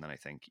finish, and then I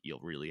think you'll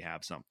really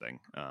have something.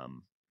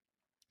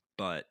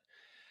 But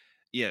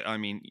yeah, I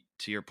mean,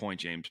 to your point,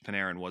 James,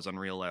 Panarin was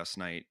unreal last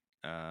night.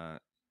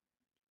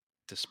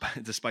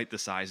 Despite the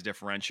size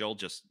differential,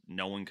 just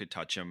no one could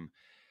touch him.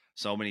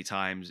 So many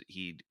times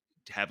he'd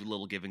have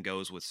little give and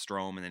goes with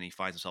Strome, and then he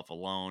finds himself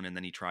alone, and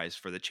then he tries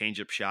for the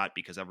changeup shot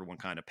because everyone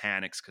kind of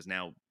panics because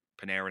now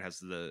Panarin has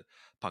the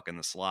puck in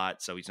the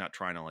slot, so he's not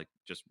trying to like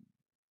just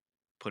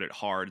put it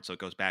hard so it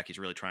goes back. He's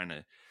really trying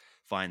to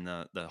find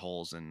the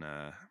holes in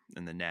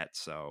the net.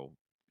 So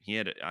he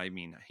had, I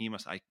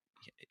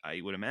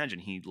would imagine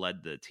he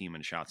led the team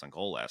in shots on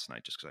goal last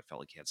night just because I felt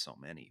like he had so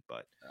many.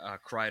 But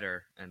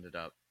Kreider ended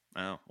up.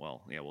 Oh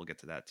well, yeah, we'll get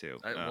to that too.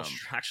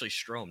 Actually,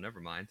 Strome.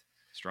 Never mind.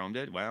 Strome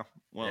did. Wow.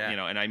 Well,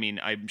 yeah. And I mean,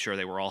 I'm sure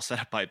they were all set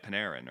up by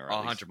Panarin or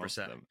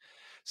 100%.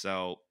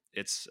 So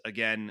it's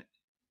again,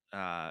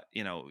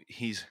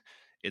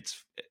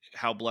 it's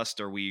how blessed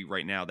are we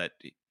right now that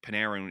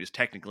Panarin is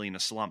technically in a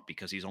slump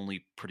because he's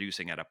only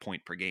producing at a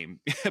point per game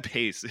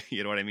pace.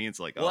 You know what I mean? It's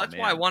like, well, that's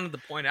why I wanted to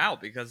point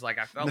out because like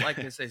I felt like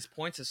his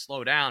points have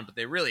slowed down, but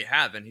they really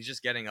haven't. He's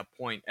just getting a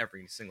point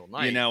every single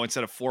night.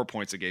 Instead of 4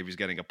 points a game, he's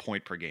getting a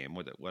point per game.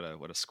 What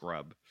a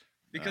scrub.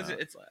 Because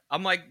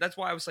I'm like, that's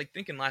why I was like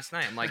thinking last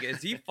night. I'm like,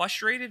 is he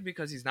frustrated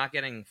because he's not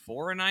getting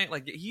 4 a night?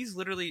 Like he's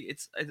literally,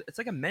 it's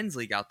like a men's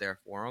league out there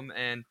for him.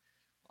 And,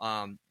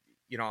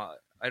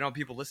 I know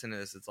people listen to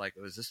this. It's like,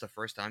 was this the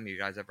first time you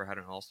guys ever had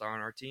an all-star on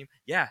our team?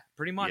 Yeah,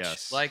 pretty much.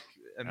 Yes. Like,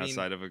 I mean,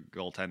 outside of a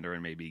goaltender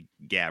and maybe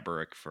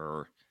Gaborik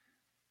for,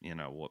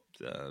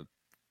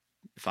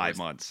 5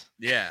 months.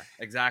 Yeah,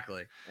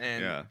 exactly.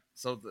 And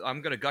so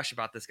I'm going to gush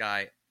about this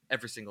guy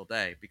every single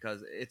day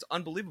because it's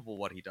unbelievable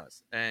what he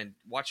does. And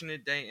watching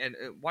it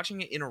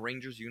in a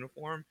Rangers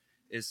uniform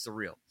is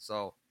surreal.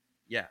 So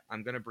yeah,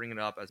 I'm going to bring it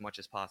up as much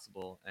as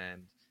possible.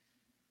 And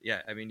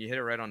yeah, I mean, you hit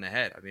it right on the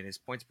head. I mean, his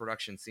points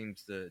production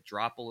seems to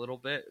drop a little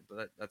bit,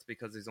 but that's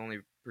because he's only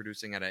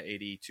producing at an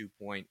 82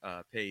 point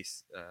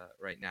pace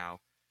right now.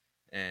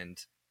 And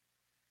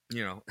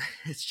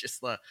it's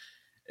just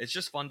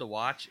fun to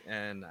watch.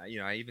 And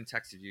I even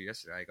texted you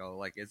yesterday. I go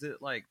like, is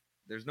it like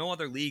there's no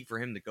other league for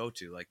him to go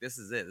to? Like this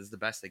is it. This is the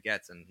best it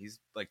gets, and he's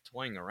like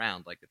toying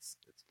around like it's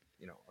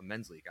a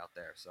men's league out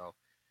there. So,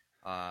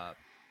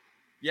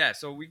 yeah.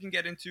 So we can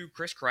get into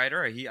Chris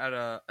Kreider. He had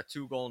a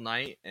 2-goal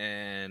night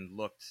and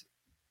looked.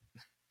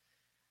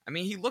 I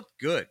mean, he looked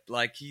good.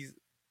 Like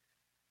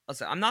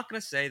listen, I'm not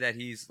gonna say that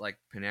he's like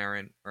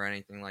Panarin or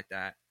anything like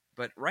that,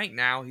 but right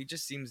now he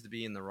just seems to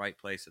be in the right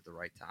place at the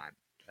right time.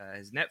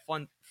 His net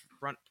front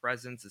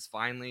presence is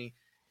finally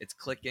it's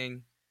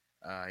clicking.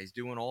 He's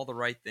doing all the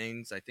right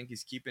things. I think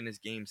he's keeping his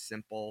game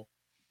simple.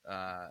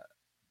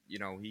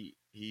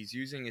 He's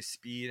using his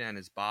speed and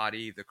his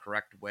body the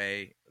correct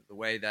way, the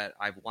way that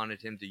I've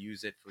wanted him to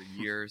use it for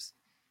years.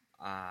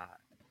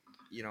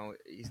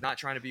 he's not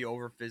trying to be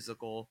over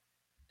physical,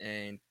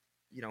 and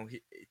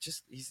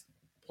he's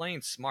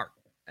playing smart.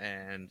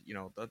 And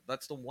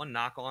that's the one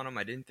knock on him.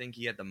 I didn't think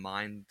he had the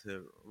mind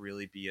to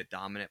really be a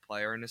dominant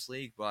player in this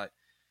league, but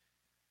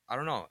I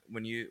don't know,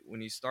 when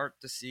you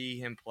start to see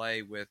him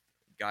play with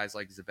guys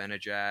like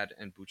Zibanejad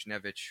and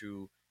Buchnevich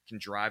who can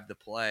drive the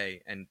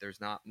play, and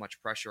there's not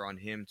much pressure on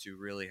him to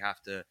really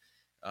have to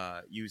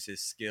use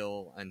his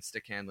skill and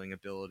stick handling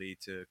ability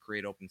to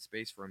create open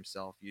space for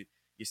himself.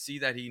 You see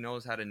that he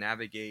knows how to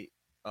navigate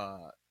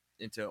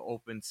into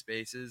open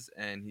spaces,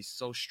 and he's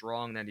so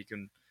strong that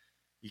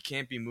he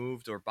can't be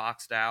moved or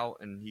boxed out,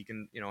 and he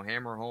can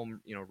hammer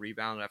home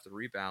rebound after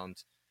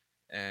rebound.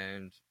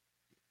 And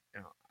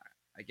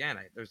again,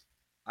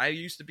 I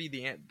used to be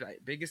the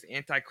biggest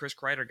anti-Chris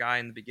Kreider guy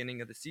in the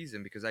beginning of the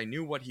season because I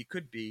knew what he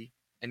could be,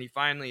 and he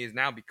finally is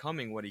now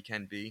becoming what he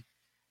can be.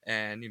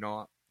 And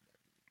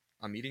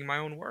I'm eating my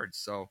own words.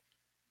 So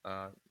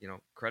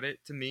credit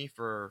to me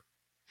for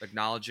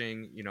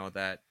acknowledging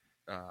that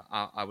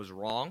I was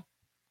wrong,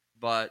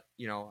 but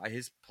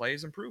his play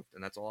has improved,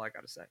 and that's all I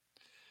got to say.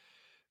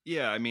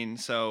 Yeah, I mean,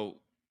 so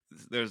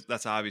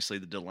that's obviously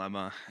the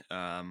dilemma.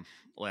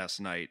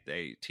 Last night,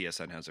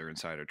 TSN has their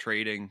insider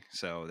trading,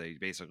 so they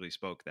basically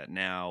spoke that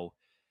now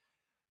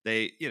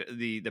they,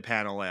 the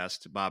panel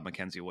asked Bob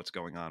McKenzie what's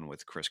going on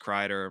with Chris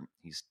Kreider.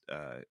 He's,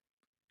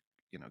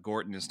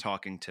 Gorton is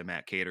talking to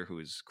Matt Cater, who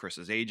is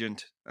Chris's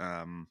agent,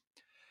 and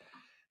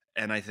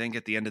I think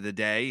at the end of the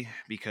day,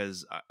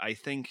 because I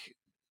think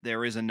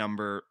there is a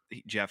number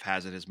Jeff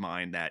has in his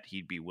mind that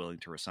he'd be willing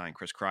to resign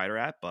Chris Kreider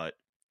at, but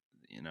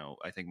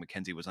I think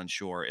McKenzie was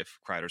unsure if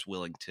Kreider's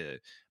willing to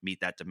meet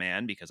that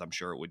demand, because I'm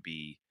sure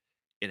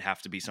it'd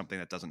have to be something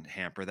that doesn't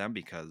hamper them,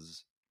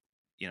 because,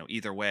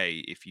 either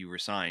way, if you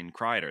resign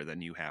Kreider,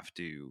 then you have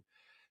to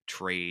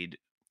trade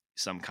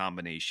some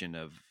combination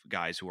of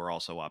guys who are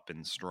also up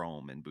in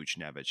Strome and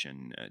Buchnevich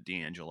and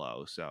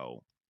D'Angelo.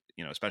 So,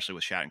 especially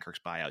with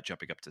Shattenkirk's buyout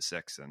jumping up to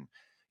 6, and,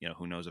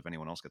 who knows if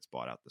anyone else gets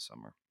bought out this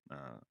summer.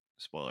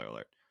 Spoiler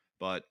alert.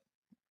 But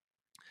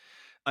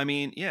I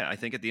mean, yeah, I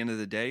think at the end of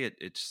the day,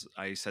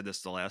 I said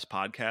this the last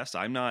podcast.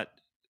 I'm not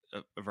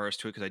averse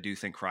to it because I do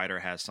think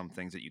Kreider has some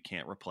things that you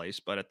can't replace.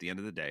 But at the end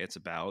of the day, it's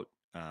about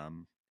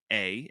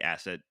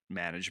asset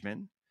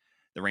management.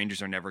 The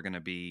Rangers are never going to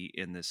be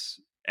in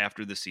this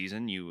after the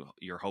season.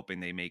 You're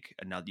hoping they make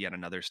yet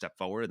another step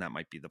forward, and that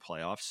might be the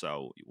playoffs.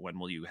 So when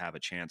will you have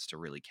a chance to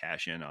really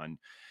cash in on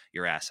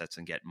your assets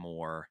and get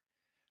more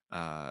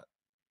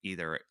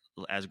either,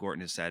 as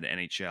Gorton has said,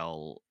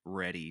 NHL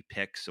ready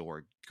picks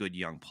or good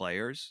young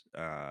players,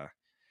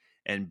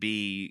 and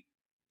B,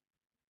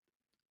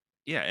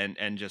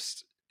 and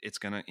just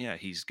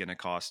he's gonna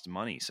cost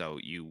money. So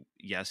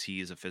yes, he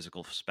is a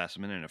physical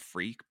specimen and a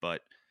freak,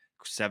 but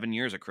 7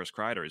 years of Chris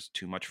Kreider is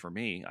too much for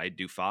me. I'd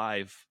do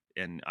 5,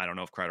 and I don't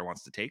know if Kreider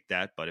wants to take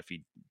that, but if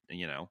he,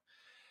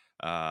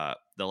 Shattenkirk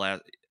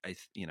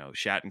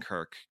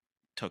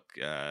took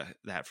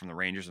that from the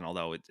Rangers, and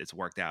although it's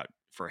worked out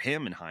for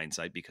him in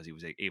hindsight because he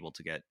was able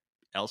to get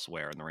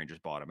elsewhere and the Rangers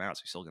bought him out,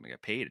 so he's still going to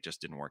get paid. It just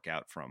didn't work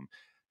out from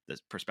the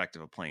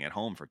perspective of playing at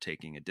home for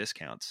taking a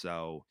discount.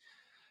 So,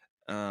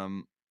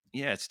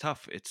 it's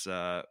tough. It's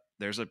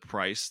there's a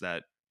price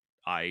that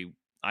I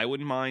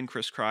wouldn't mind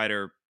Chris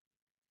Kreider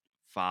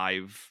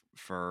 5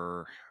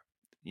 for,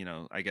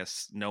 I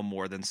guess no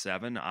more than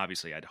 7.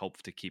 Obviously, I'd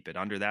hope to keep it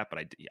under that,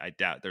 but I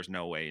doubt there's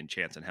no way in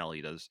chance in hell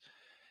he does.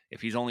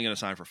 If he's only going to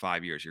sign for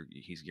 5 years, you're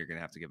going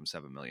to have to give him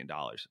 $7 million.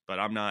 But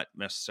I'm not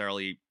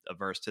necessarily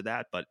averse to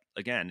that. But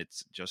again,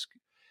 it's just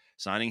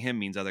signing him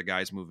means other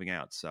guys moving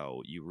out.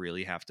 So you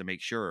really have to make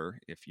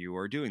sure if you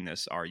are doing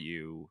this,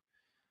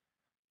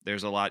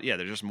 there's a lot. Yeah,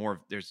 there's just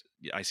more.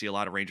 I see a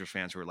lot of Rangers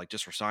fans who are like,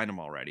 just resign him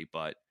already.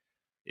 But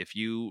if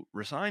you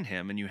resign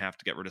him and you have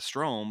to get rid of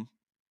Strome,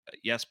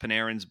 yes,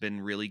 Panarin's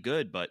been really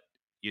good, but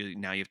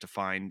now you have to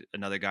find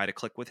another guy to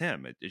click with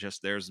him.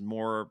 There's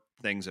more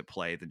things at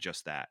play than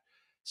just that.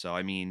 So,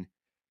 I mean,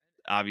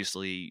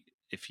 obviously,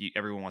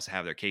 everyone wants to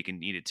have their cake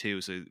and eat it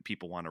too. So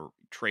people want to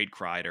trade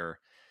Kreider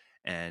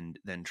and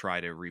then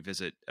try to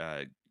revisit,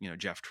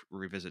 Jeff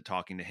revisit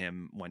talking to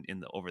him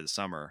over the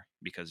summer,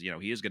 because,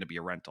 he is going to be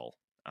a rental.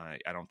 I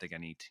don't think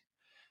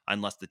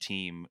unless the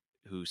team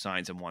who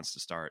signs him wants to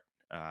start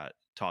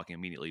talking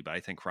immediately. But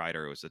I think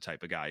Kreider was the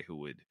type of guy who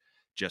would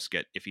just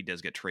if he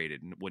does get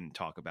traded, and wouldn't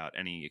talk about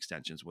any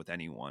extensions with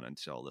anyone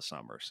until the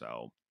summer.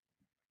 So,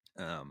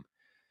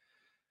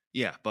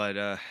 yeah,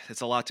 but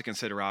it's a lot to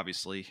consider,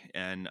 obviously,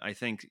 and I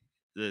think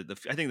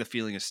I think the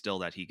feeling is still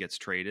that he gets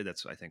traded.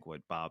 That's, I think,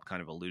 what Bob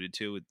kind of alluded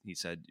to. He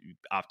said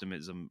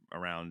optimism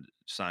around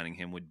signing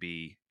him would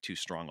be too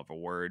strong of a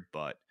word,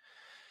 but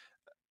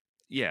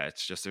yeah,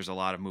 it's just there's a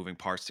lot of moving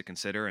parts to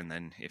consider, and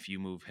then if you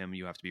move him,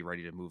 you have to be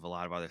ready to move a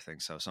lot of other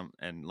things. So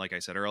and like I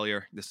said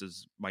earlier,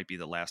 might be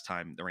the last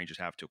time the Rangers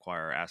have to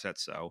acquire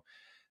assets, so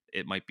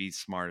it might be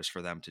smartest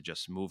for them to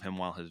just move him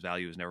while his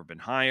value has never been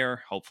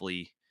higher.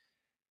 Hopefully,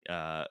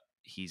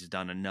 he's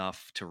done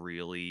enough to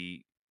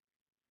really,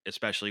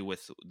 especially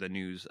with the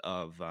news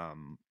of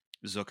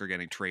Zucker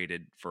getting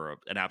traded for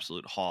an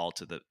absolute haul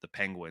to the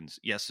Penguins.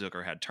 Yes,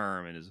 Zucker had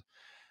term and is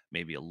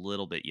maybe a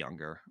little bit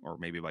younger, or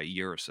maybe by a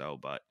year or so,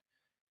 but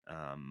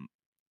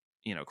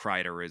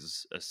Kreider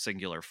is a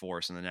singular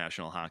force in the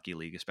National Hockey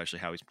League, especially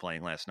how he's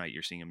playing last night.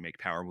 You're seeing him make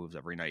power moves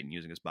every night and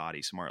using his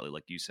body smartly,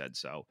 like you said.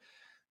 So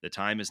the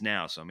time is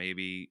now. So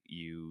maybe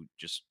you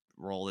just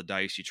roll the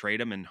dice, you trade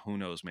him, and who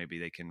knows, maybe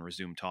they can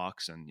resume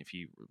talks. And if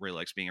he really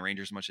likes being a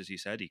Ranger as much as he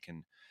said, he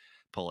can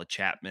pull a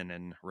Chapman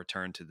and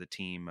return to the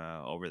team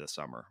over the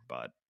summer.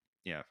 But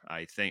yeah,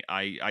 I think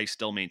I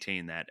still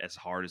maintain that as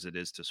hard as it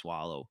is to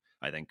swallow,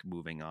 I think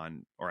moving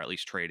on, or at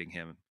least trading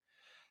him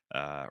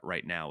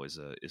right now is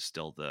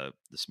still the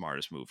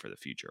smartest move for the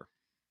future.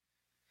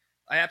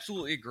 I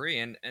absolutely agree.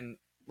 And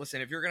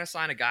listen, if you're going to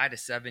sign a guy to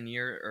 7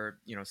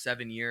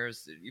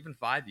 years, even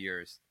 5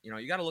 years,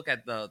 you got to look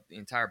at the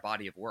entire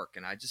body of work.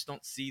 And I just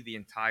don't see the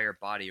entire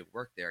body of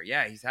work there.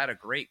 Yeah, he's had a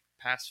great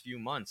past few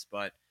months,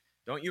 but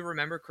don't you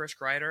remember Chris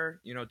Kreider,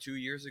 2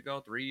 years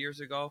ago, 3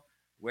 years ago,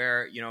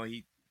 where,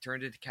 he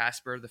turned into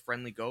Casper the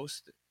Friendly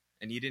Ghost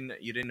and you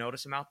didn't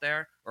notice him out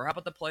there? Or how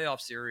about the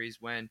playoff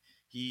series when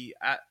he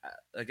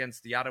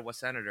against the Ottawa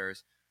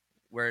Senators,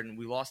 when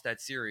we lost that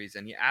series,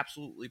 and he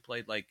absolutely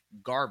played like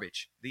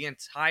garbage the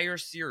entire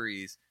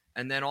series,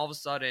 and then all of a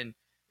sudden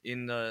he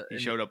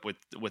showed up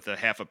with a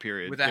half a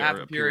period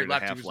left. He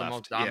was the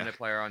most dominant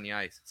player on the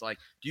ice. It's like,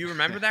 do you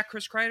remember that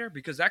Chris Kreider?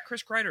 Because that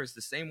Chris Kreider is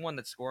the same one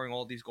that's scoring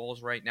all these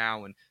goals right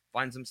now and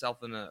finds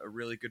himself in a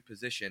really good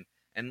position.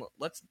 And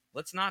let's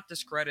not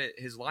discredit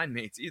his line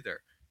mates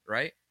either,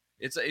 right?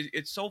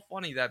 It's so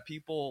funny that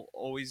people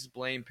always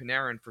blame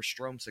Panarin for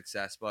Strome's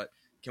success, but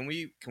can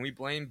we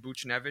blame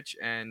Buchnevich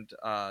and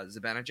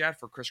Zibanejad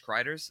for Chris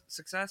Kreider's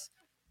success?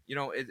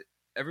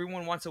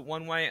 Everyone wants it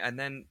one way, and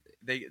then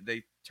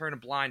they turn a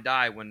blind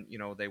eye when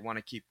they want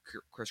to keep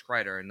Chris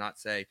Kreider and not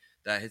say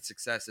that his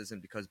success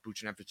isn't because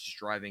Buchnevich is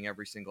driving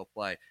every single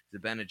play.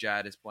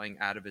 Zibanejad is playing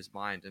out of his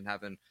mind and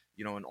having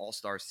an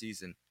all-star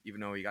season, even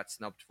though he got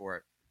snubbed for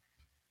it.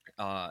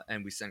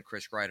 And we sent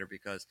Chris Kreider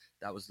because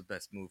that was the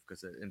best move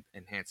because it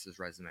enhanced his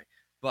resume.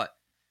 But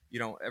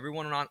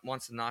everyone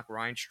wants to knock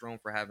Ryan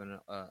Strome for having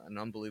an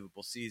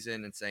unbelievable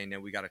season and saying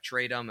that we got to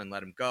trade him and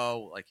let him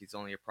go, like he's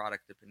only a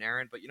product of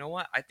Panarin. But you know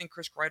what? I think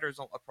Chris Kreider is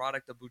a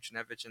product of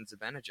Buchnevich and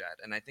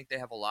Zibanejad, and I think they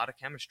have a lot of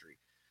chemistry.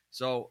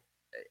 So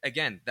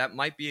again, that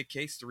might be a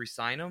case to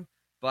re-sign him,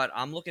 but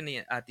I'm looking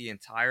at the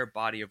entire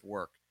body of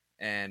work,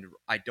 and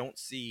I don't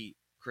see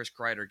Chris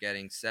Kreider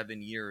getting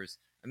 7 years.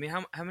 I mean,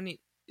 how many?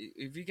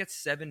 If he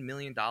gets $7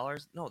 million,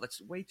 no,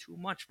 that's way too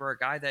much for a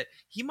guy that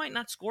he might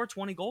not score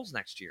 20 goals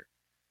next year.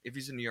 If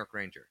he's a New York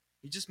Ranger,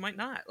 he just might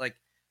not. Like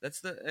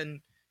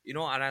and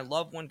I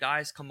love when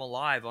guys come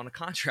alive on a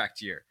contract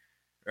year,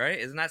 right?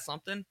 Isn't that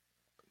something?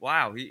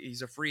 Wow,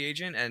 he's a free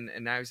agent and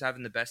now he's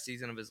having the best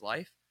season of his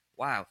life.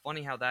 Wow,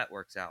 funny how that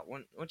works out.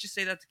 Why don't you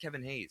say that to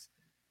Kevin Hayes?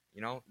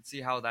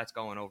 See how that's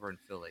going over in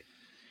Philly.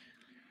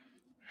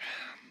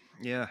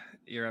 Yeah,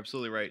 you're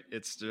absolutely right.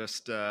 It's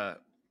just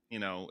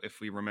if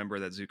we remember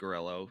that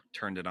Zuccarello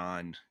turned it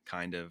on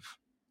kind of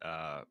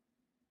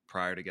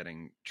prior to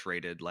getting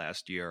traded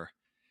last year.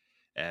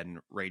 And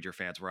Ranger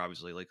fans were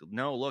obviously like,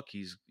 no, look,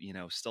 he's,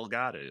 still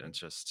got it. And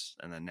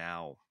then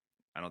now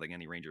I don't think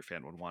any Ranger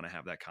fan would want to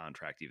have that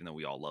contract, even though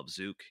we all love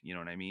Zook, you know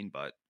what I mean?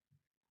 But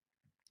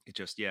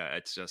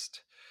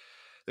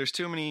there's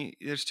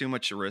too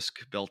much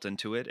risk built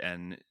into it.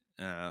 And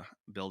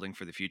building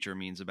for the future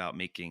means about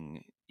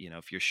making,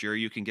 if you're sure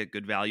you can get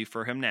good value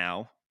for him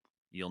now,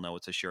 you'll know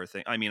it's a sure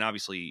thing. I mean,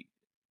 obviously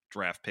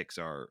draft picks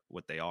are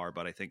what they are,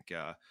 but I think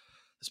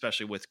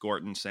especially with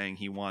Gorton saying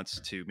he wants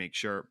to make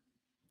sure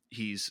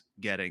he's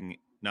getting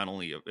not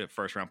only a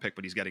first round pick,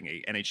 but he's getting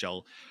a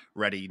NHL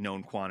ready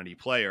known quantity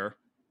player.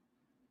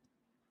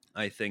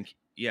 I think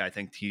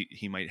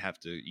he might have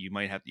to, you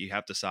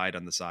have to side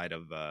on the side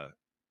of,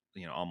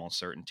 almost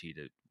certainty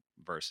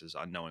versus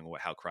unknowing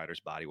how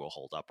Kreider's body will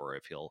hold up, or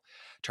if he'll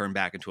turn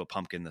back into a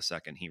pumpkin the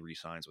second he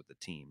re-signs with the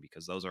team,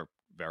 because those are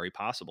very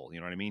possible.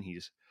 You know what I mean?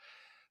 He's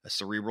a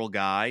cerebral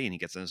guy and he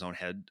gets in his own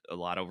head a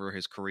lot over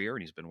his career,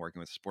 and he's been working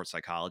with a sports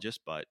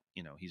psychologist, but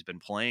he's been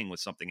playing with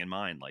something in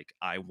mind, like,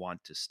 I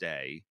want to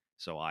stay,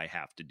 so I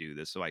have to do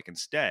this so I can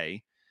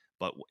stay.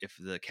 But if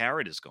the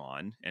carrot is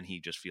gone and he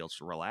just feels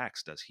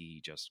relaxed, does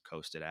he just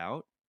coast it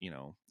out?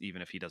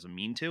 Even if he doesn't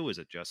mean to, is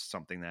it just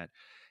something that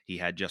he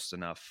had just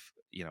enough,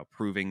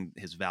 proving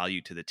his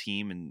value to the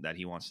team and that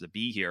he wants to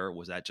be here?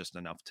 Was that just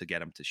enough to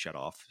get him to shut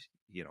off,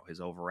 his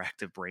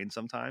overactive brain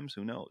sometimes?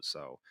 Who knows?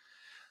 So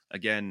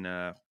again,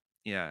 I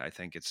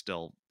think it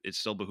still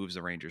behooves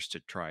the Rangers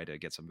to try to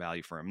get some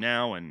value for him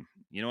now. And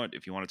you know what,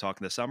 if you want to talk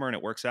in the summer and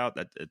it works out,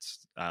 that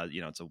that's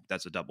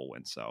a double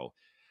win. So,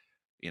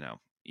 I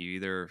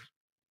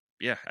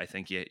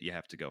think you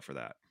have to go for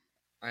that.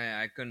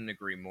 I couldn't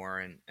agree more.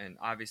 And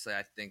obviously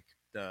I think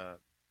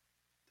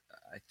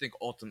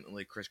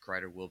ultimately Chris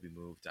Kreider will be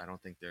moved. I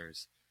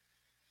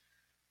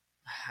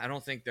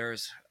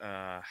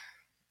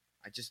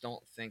just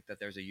don't think that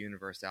there's a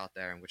universe out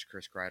there in which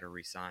Chris Kreider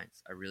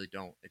resigns. I really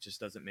don't. It just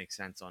doesn't make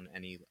sense on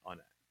any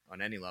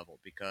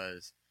level,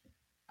 because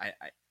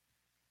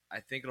I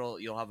think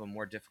you'll have a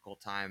more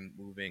difficult time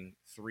moving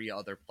 3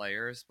 other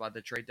players by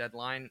the trade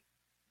deadline.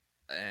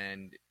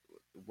 And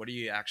what are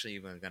you actually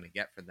even going to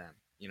get for them?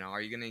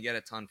 Are you going to get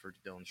a ton for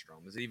Dylan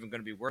Strome? Is it even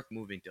going to be worth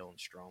moving Dylan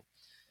Strome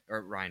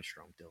or Ryan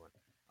Strome, Dylan?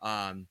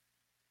 I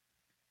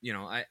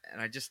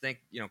just think,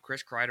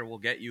 Chris Kreider will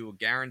get you a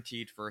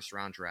guaranteed first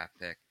round draft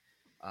pick.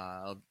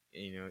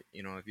 If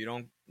you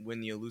don't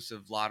win the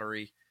elusive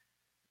lottery,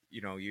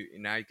 now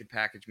you could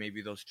package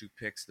maybe those 2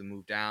 picks to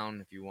move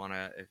down if you want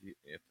to.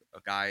 If a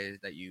guy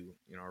that you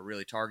are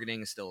really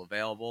targeting is still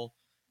available,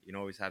 you can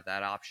always have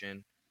that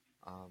option.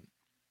 I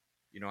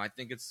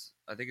think it's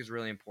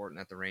really important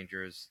that the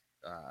Rangers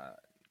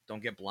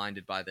don't get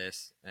blinded by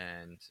this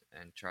and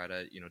try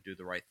to do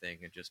the right thing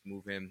and just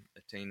move him,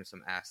 attain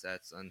some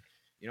assets. And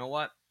you know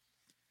what?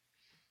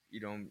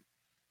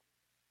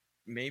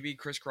 Maybe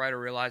Chris Kreider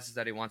realizes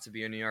that he wants to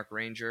be a New York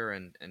Ranger,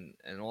 and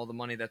all the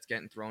money that's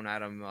getting thrown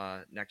at him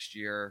next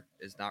year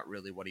is not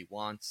really what he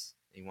wants.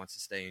 He wants to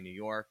stay in New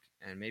York,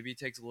 and maybe he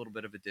takes a little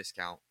bit of a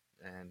discount.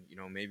 And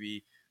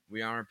maybe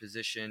we are in a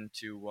position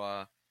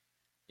to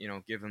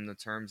give him the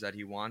terms that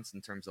he wants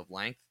in terms of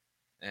length,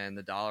 and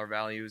the dollar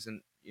value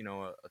isn't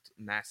a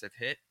massive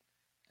hit.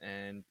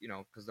 And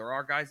because there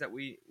are guys that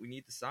we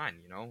need to sign.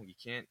 You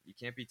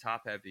can't be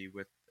top heavy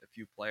with a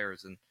few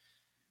players. And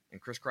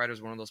Chris Kreider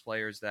is one of those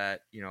players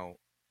that,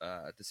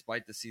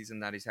 despite the season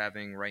that he's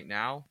having right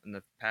now, in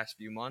the past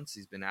few months,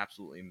 he's been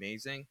absolutely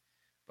amazing.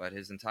 But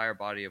his entire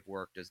body of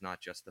work does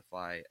not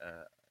justify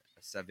a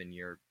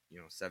 7-year,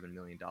 $7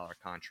 million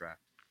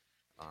contract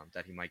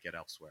that he might get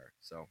elsewhere.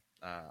 So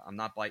I'm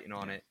not biting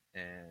on it.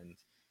 And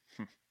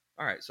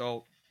all right,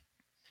 so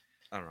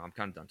I don't know. I'm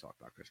kind of done talking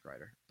about Chris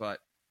Kreider, but.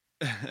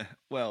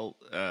 Well,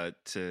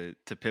 to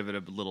pivot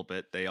a little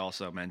bit, they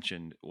also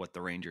mentioned what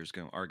the Rangers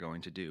are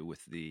going to do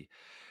with the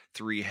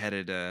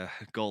 3-headed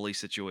goalie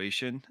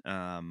situation.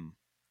 Well,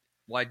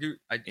 I do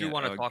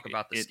want to talk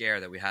about the scare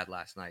that we had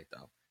last night,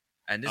 though,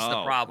 and this is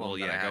the problem. Well,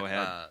 that I had. Go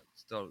ahead.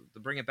 So to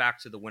bring it back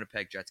to the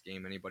Winnipeg Jets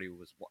game, anybody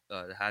who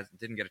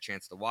didn't get a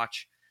chance to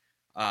watch,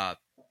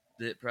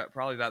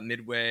 probably about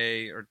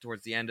midway or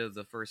towards the end of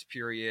the first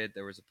period,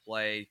 there was a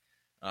play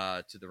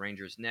to the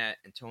Rangers net,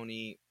 and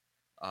Tony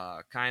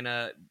kind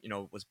of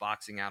was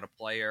boxing out a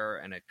player,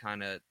 and it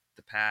kind of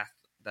the path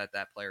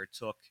that player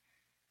took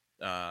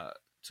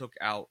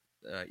out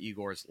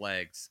Igor's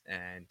legs,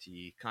 and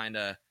he kind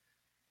of,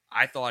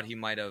 I thought he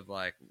might have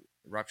like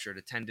ruptured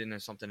a tendon or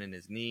something in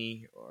his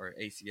knee or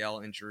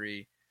ACL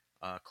injury.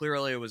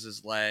 Clearly it was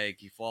his leg.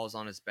 He falls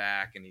on his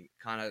back and he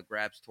kind of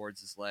grabs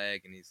towards his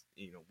leg, and he's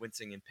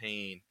wincing in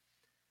pain.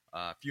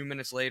 A few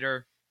minutes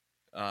later,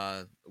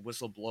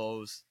 whistle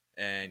blows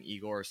and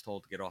Igor is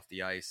told to get off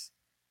the ice,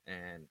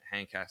 and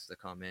Hank has to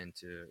come in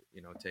to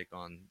take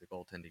on the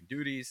goaltending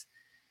duties.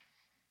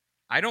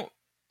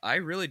 I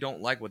really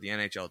don't like what the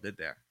NHL did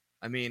there.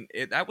 I mean,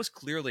 that was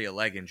clearly a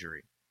leg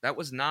injury. That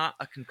was not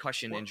a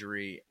concussion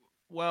injury.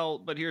 Well,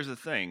 but here's the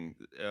thing.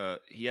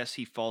 Yes,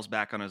 he falls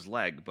back on his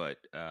leg, but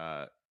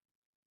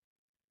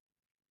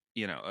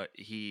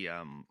he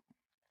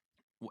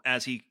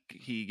as he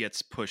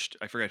gets pushed,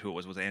 I forget who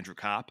it was Andrew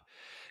Kopp,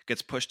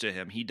 gets pushed to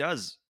him. He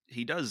does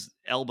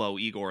elbow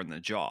Igor in the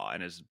jaw,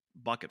 and his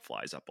bucket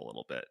flies up a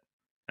little bit.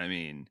 I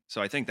mean,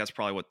 so I think that's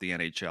probably what the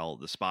NHL,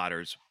 the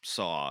spotters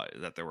saw,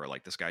 that they were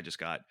like, this guy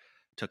just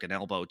took an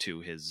elbow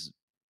to his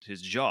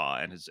jaw,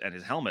 and his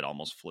helmet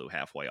almost flew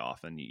halfway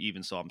off, and you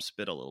even saw him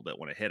spit a little bit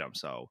when it hit him.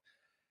 So,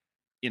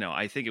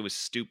 I think it was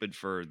stupid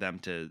for them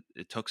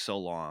it took so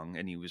long,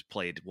 and he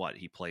played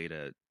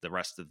the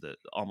rest of the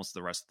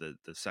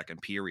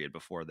second period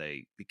before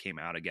they came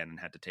out again and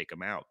had to take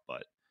him out.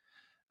 But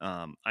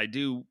I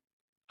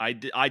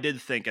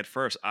did think at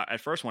first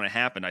when it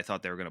happened, I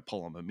thought they were going to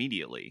pull him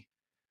immediately,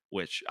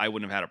 which I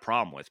wouldn't have had a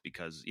problem with,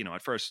 because,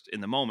 at first in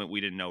the moment,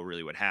 we didn't know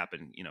really what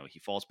happened. He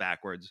falls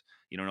backwards.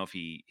 You don't know if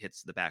he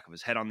hits the back of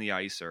his head on the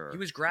ice, or he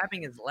was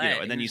grabbing his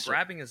leg. And then he was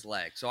grabbing his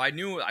leg. So I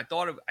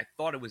thought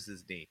it was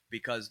his knee,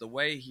 because the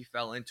way he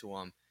fell into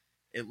him,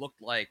 it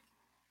looked like,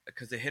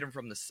 because it hit him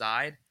from the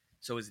side.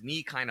 So his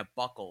knee kind of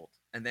buckled,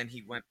 and then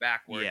he went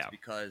backwards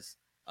because,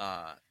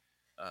 that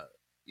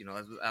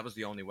was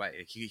the only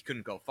way. He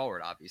couldn't go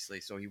forward,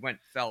 obviously. So he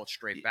fell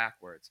straight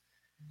backwards.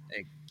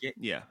 And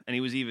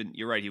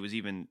you're right, he was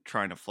even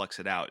trying to flex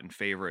it out and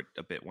favor it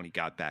a bit when he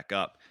got back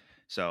up.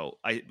 So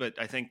I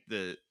think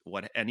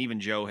and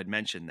even Joe had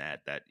mentioned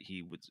that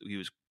he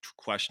was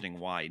questioning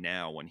why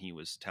now, when he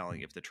was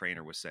telling, if the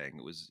trainer was saying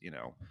it was,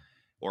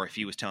 or if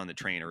he was telling the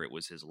trainer it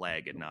was his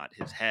leg and not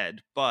his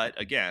head. But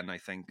again, I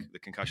think the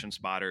concussion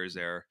spotter is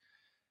there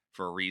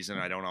for a reason.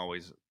 I don't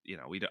always,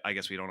 I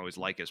guess we don't always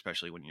like it,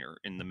 especially when you're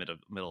in the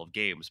middle of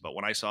games. But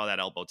when I saw that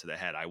elbow to the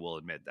head, I will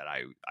admit that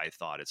I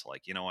thought, it's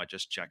like, what,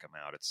 just check him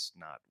out. It's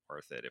not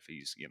worth it if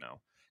he's,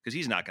 because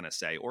he's not going to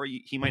say, or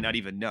he might not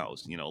even know.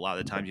 A lot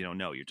of the times you don't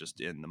know. You're just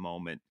in the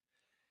moment.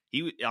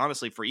 He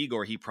honestly, for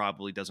Igor, he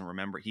probably doesn't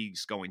remember.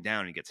 He's going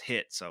down and he gets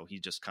hit, so he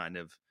just kind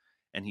of,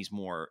 and he's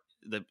more,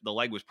 the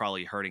leg was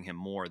probably hurting him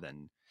more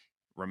than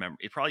remember.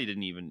 It probably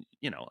didn't even,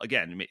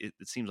 again,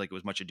 it seems like it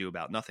was much ado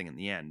about nothing in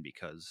the end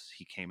because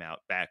he came out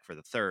back for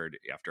the third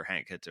after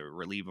Hank had to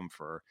relieve him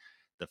for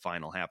the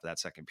final half of that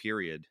second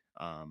period.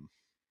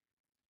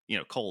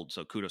 Cold.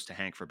 So kudos to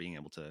Hank for being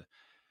able to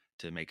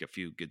make a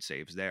few good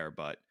saves there.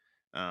 But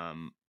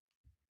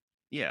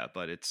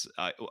but it's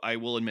I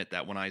will admit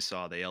that when I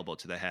saw the elbow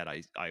to the head,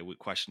 I would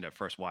question at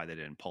first why they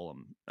didn't pull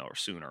him or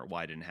sooner,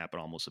 why it didn't happen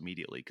almost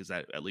immediately, because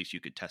that at least you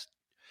could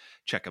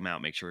check him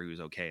out, make sure he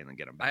was okay, and then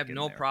get him back. I have in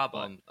no there.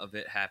 problem of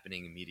it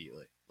happening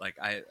immediately. Like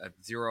I have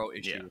zero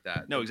issue with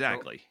that. No,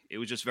 exactly. It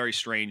was just very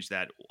strange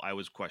that I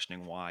was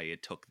questioning why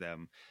it took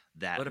them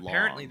that long. But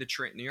apparently the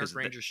New York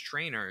Rangers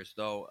trainers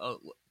though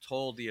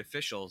told the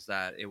officials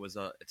that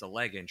it's a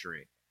leg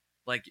injury.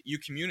 Like you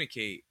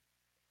communicate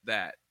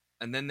that,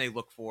 and then they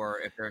look for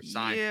if there's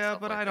signs. Yeah,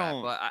 but I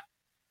don't. But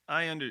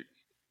I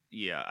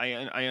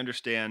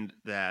understand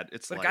that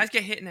it's. But guys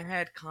get hit in the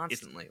head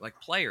constantly. Like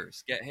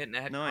players get hit in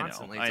the head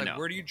constantly. I know. It's like,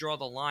 where do you draw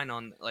the line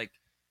on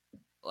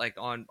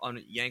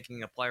on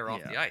yanking a player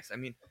off the ice? I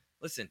mean,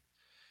 listen,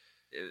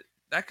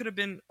 that could have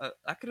been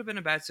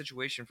a bad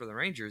situation for the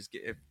Rangers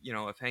if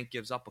Hank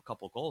gives up a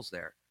couple goals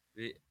there.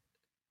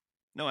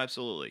 No,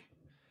 absolutely.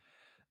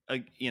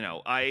 I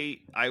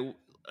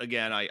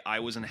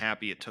wasn't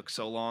happy it took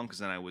so long, because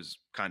then I was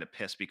kind of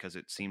pissed because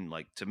it seemed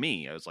like, to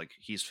me, I was like,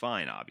 he's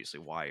fine, obviously.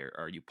 Why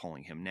are you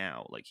pulling him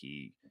now? Like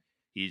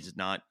he's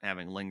not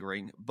having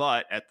lingering,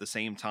 but at the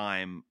same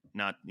time,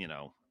 not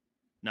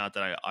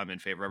that I'm in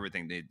favor of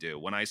everything they do.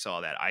 When I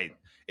saw that,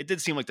 it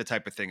did seem like the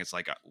type of thing. It's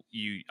like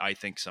I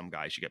think some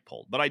guys should get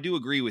pulled, but I do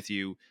agree with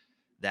you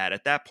that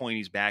at that point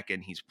he's back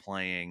and he's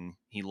playing.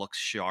 He looks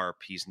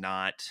sharp. He's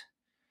not.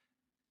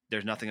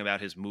 There's nothing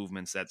about his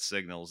movements that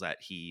signals that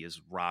he is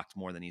rocked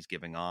more than he's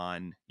giving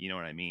on. You know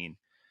what I mean?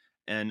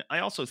 And I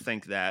also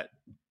think that,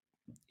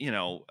 I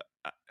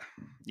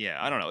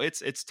don't know.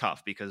 It's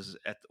tough because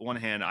at one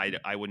hand,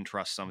 I wouldn't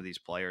trust some of these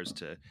players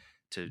to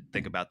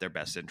think about their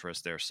best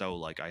interest. They're so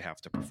like, I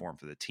have to perform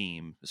for the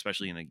team,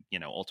 especially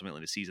in ultimately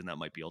in a season that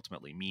might be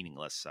ultimately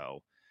meaningless.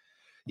 So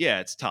yeah,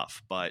 it's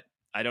tough, but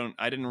I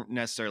didn't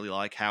necessarily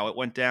like how it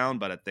went down,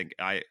 but I think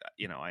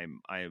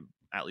I'm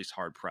at least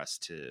hard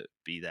pressed to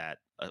be that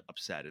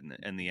upset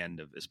in the end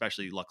of,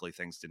 especially luckily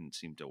things didn't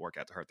seem to work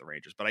out to hurt the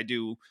Rangers, but I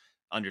do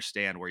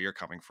understand where you're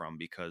coming from,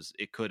 because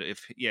it could,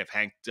 if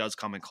Hank does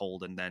come in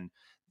cold and then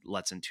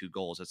lets in 2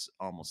 goals, it's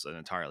almost an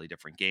entirely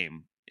different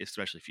game,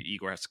 especially if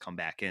Igor has to come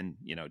back in,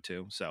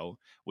 too. So,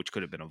 which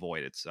could have been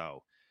avoided.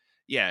 So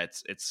yeah,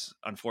 it's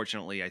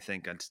unfortunately, I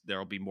think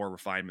there'll be more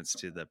refinements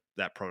to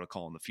that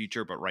protocol in the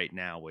future, but right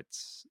now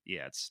it's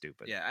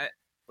stupid. Yeah.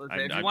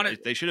 If you want to,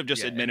 they should have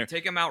just admitted,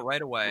 take him out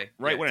right away.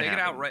 When it take it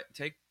happened. out right.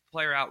 Take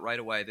player out right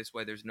away. This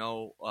way, there's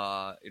no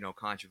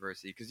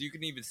controversy, because you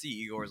can even see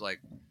Igor's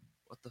like,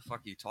 "What the fuck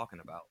are you talking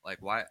about? Like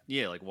why?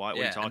 Yeah, like why?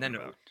 What are you talking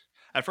about?"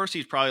 At first,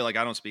 he's probably like,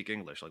 "I don't speak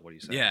English. Like, what are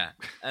you saying?" Yeah,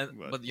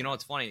 but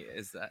what's funny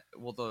is that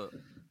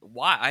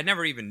why I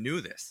never even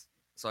knew this,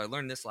 so I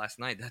learned this last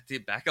night, that the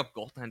backup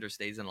goaltender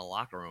stays in the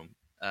locker room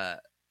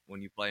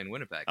when you play in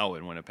Winnipeg. Oh,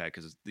 in Winnipeg,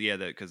 because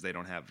they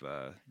don't have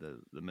the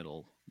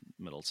middle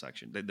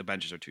section. The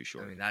benches are too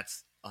short. I mean,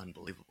 that's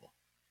unbelievable.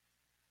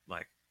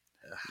 Like,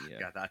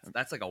 God,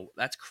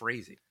 that's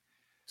crazy.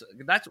 So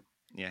that's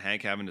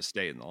Hank having to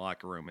stay in the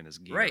locker room in his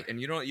gear, right?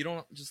 And you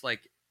don't just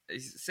like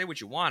say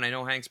what you want. I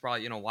know Hank's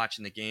probably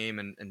watching the game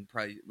and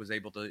probably was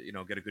able to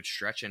get a good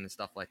stretch in and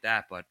stuff like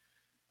that, but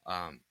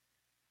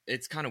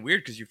it's kind of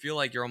weird because you feel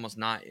like you're almost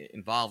not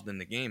involved in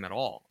the game at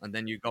all, and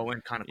then you go in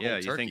kind of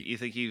cold turkey. You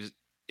think he was.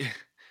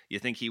 You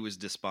think he was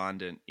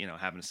despondent,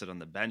 having to sit on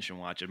the bench and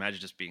watch. Imagine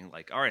just being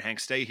like, "All right,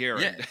 Hank, stay here.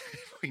 Yeah. And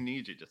we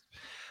need you." Just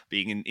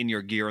being in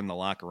your gear in the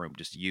locker room,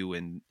 just you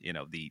and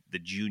the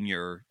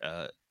junior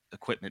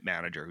equipment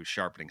manager who's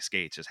sharpening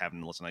skates, just having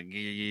to listen like,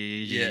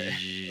 yeah.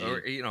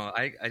 Or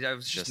I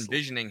was just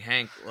envisioning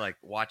Hank like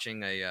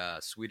watching a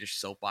Swedish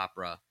soap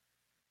opera,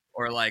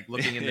 or like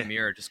looking in the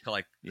mirror, just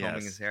like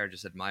combing his hair,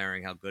 just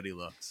admiring how good he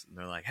looks. And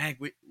they're like, "Hank,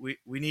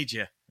 we need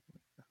you."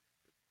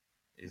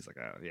 He's like,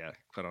 "Oh yeah,"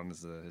 put on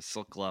his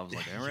silk gloves.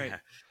 Like, all right,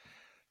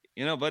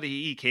 but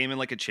he came in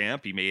like a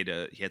champ. He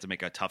had to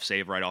make a tough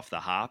save right off the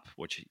hop,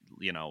 which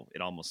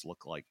it almost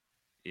looked like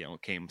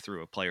came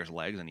through a player's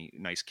legs, and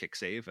nice kick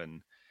save.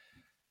 And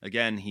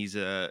again, he's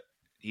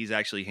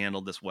actually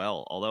handled this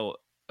well. Although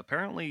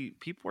apparently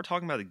people were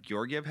talking about that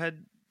Georgiev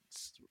had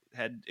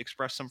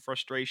expressed some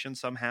frustration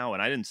somehow,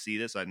 and I didn't see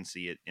this. I didn't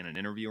see it in an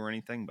interview or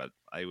anything, but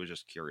I was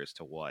just curious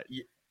to what.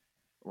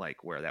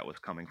 Like where that was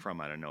coming from.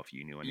 I don't know if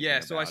you knew anything.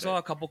 Yeah, so I saw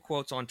a couple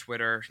quotes on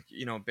Twitter,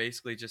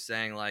 basically just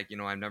saying like,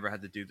 I've never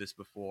had to do this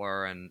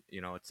before, and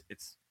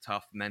it's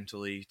tough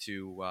mentally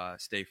to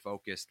stay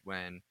focused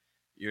when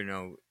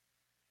you're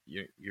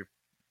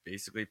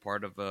basically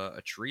part of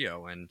a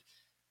trio, and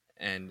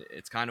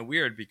it's kind of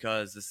weird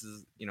because this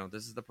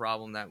is the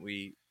problem that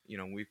we've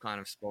kind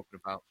of spoken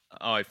about.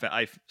 Oh, I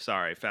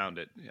found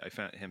it. I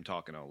found him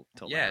talking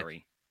to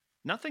Larry.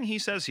 Nothing he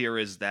says here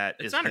is that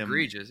it's is not him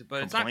egregious,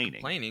 but it's not complaining.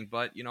 complaining.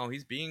 But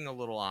he's being a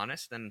little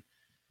honest, and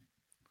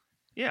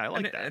yeah, I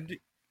like that.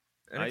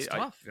 And it's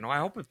tough. I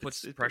hope it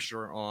puts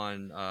pressure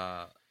on,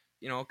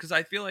 because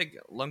I feel like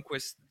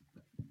Lundqvist.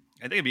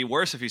 I think it'd be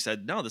worse if he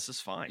said, "No, this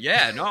is fine."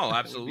 Yeah, no,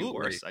 absolutely.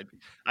 Worse.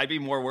 I'd be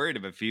more worried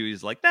if he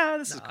was like, "Nah,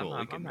 this is cool.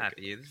 I'm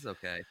happy. This is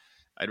okay."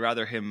 I'd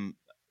rather him.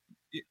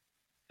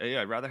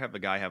 Yeah, I'd rather have the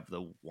guy have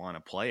the want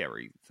to play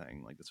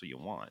everything. Like that's what you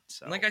want.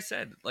 So, like I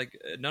said,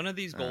 none of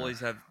these goalies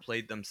have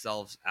played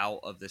themselves out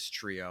of this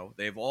trio.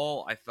 They've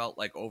all, I felt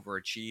like,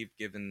 overachieved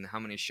given how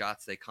many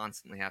shots they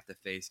constantly have to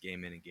face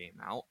game in and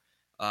game out.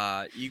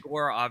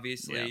 Igor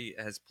obviously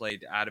has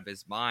played out of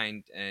his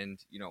mind, and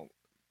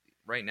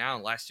right now,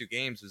 in the last 2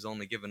 games, has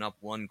only given up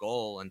 1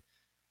 goal, and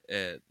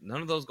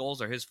none of those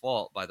goals are his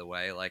fault, by the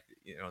way.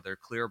 They're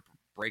clear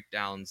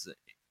breakdowns.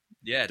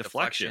 Yeah,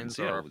 deflections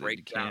or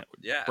breakdowns.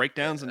 Yeah,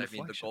 breakdowns and I deflections.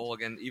 mean, the goal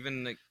again,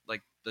 even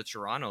like the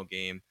Toronto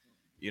game,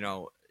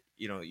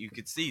 you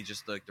could see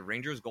just the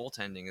Rangers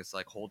goaltending is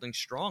holding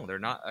strong. They're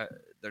not.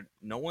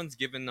 No one's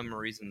given them a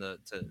reason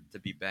to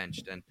be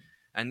benched,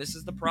 and this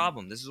is the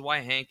problem. This is why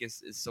Hank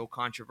is so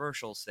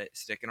controversial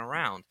sticking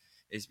around,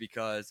 is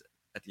because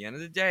at the end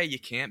of the day, you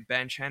can't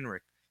bench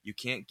Henrik. You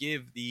can't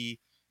give the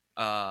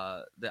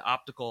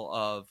optical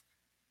of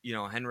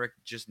Henrik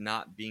just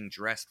not being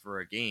dressed for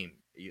a game.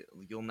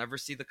 You'll never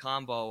see the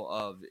combo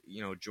of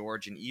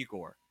George and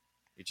Igor.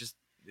 It's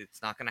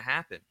not going to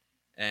happen.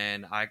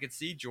 And I could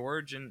see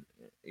George, and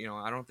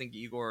I don't think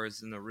Igor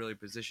is in the really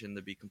position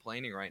to be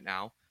complaining right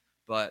now.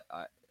 But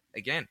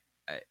again,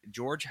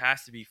 George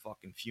has to be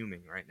fucking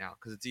fuming right now,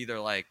 because it's either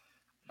like,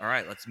 all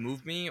right, let's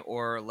move me,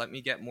 or let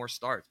me get more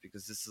starts,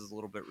 because this is a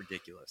little bit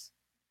ridiculous.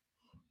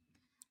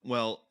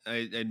 Well,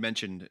 I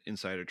mentioned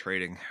insider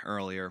trading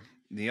earlier.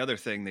 The other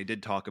thing they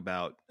did talk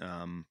about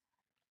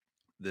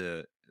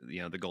the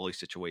goalie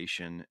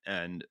situation,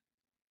 and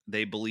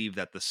they believe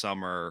that the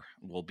summer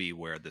will be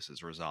where this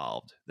is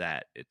resolved,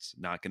 that it's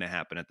not going to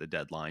happen at the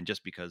deadline,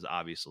 just because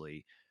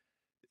obviously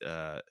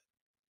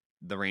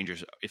the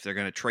Rangers, if they're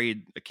going to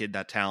trade a kid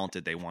that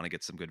talented, they want to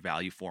get some good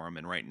value for him.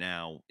 And right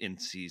now in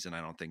season,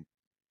 I don't think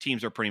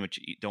teams are pretty much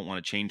don't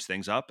want to change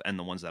things up, and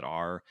the ones that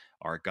are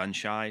gun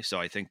shy. So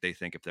I think they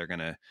think if they're going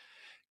to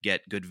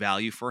get good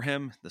value for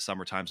him, the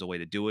summertime's a way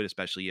to do it,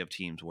 especially you have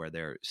teams where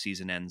their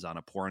season ends on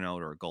a poor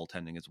note, or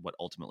goaltending is what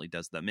ultimately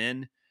does them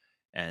in.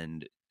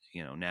 And,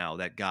 now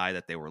that guy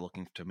that they were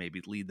looking to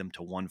maybe lead them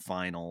to one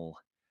final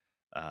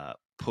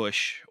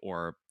push,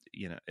 or,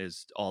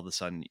 is all of a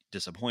sudden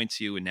disappoints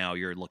you, and now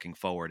you're looking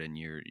forward and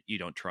you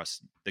don't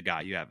trust the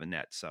guy you have in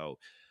net. So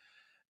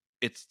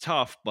it's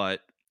tough,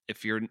 but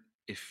if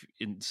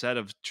instead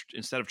of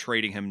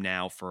trading him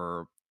now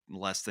for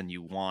less than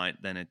you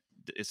want, then it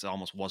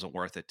almost wasn't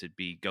worth it to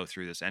go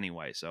through this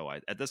anyway. So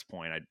at this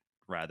point, I'd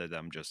rather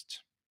them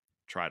just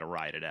try to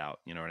ride it out.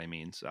 You know what I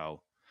mean?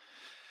 So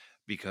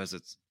because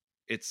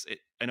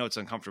I know it's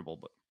uncomfortable,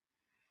 but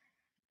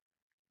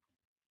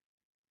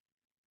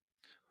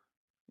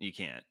you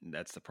can't.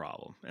 That's the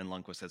problem. And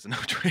Lundqvist has no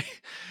trade.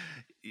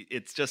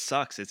 It just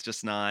sucks. It's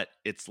just not.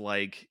 It's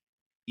like,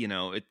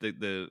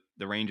 the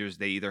Rangers,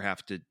 they either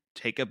have to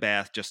take a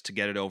bath just to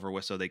get it over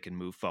with so they can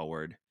move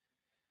forward.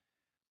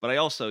 But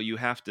you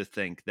have to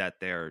think that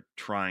they're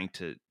trying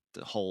to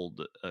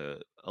hold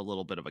a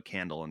little bit of a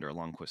candle under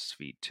Lundqvist's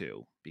feet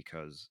too,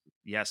 because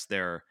yes,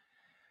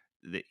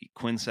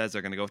 Quinn says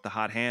they're going to go with the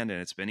hot hand,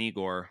 and it's been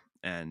Igor.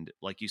 And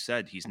like you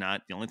said, he's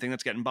not, the only thing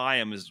that's getting by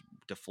him is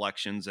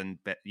deflections and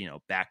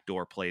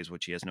backdoor plays,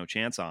 which he has no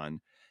chance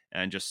on.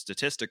 And just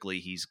statistically,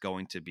 he's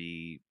going to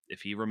be,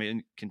 if he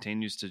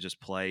continues to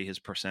just play his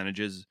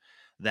percentages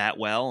that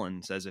well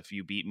and says, if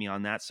you beat me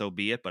on that, so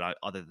be it. But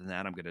other than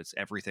that, it's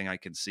everything I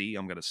can see,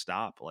 I'm going to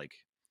stop. Like,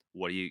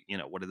 what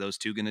are those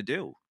two going to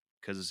do?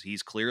 Because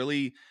he's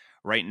clearly,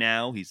 right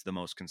now, he's the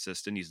most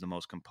consistent. He's the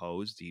most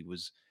composed.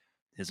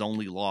 His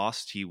only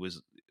loss, he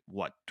was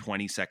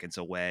 20 seconds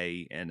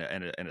away and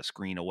a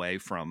screen away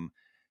from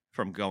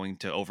going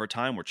to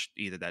overtime, which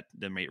either that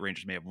the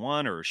Rangers may have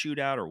won or a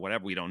shootout or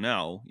whatever. We don't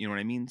know. You know what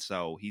I mean?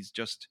 So he's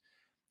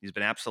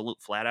been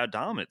absolute flat out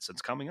dominant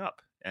since coming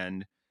up.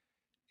 And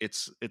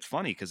it's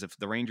funny because if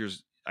the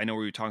Rangers, I know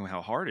we were talking about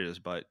how hard it is,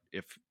 but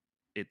if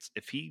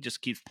he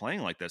just keeps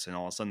playing like this and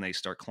all of a sudden they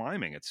start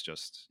climbing, it's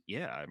just,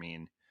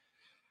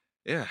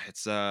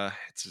 it's an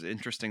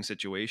interesting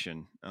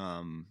situation.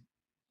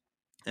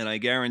 And I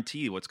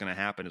guarantee what's going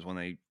to happen is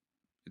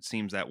it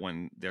seems that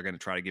when they're going to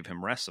try to give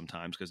him rest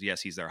sometimes, because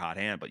yes, he's their hot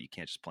hand, but you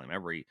can't just play him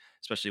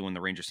especially when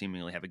the Rangers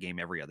seemingly have a game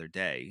every other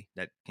day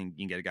that you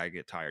can get a guy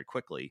get tired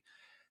quickly.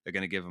 They're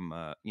going to give him,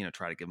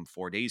 try to give him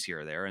 4 days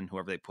here or there, and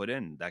whoever they put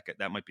in,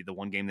 that might be the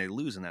one game they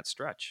lose in that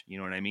stretch. You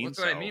know what I mean? That's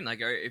what I mean. Like,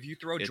 if you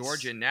throw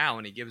George in now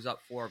and he gives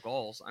up 4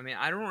 goals, I mean,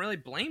 I don't really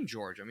blame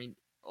George. I mean,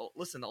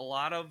 listen, a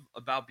lot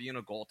about being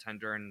a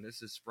goaltender, and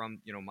this is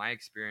from my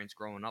experience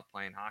growing up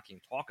playing hockey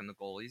and talking to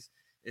goalies,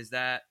 is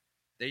that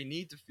they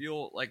need to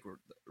feel like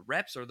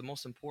reps are the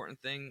most important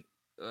thing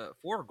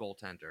for a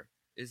goaltender,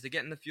 is to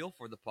get in the feel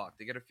for the puck,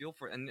 to get a feel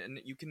for it. And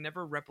you can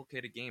never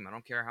replicate a game. I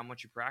don't care how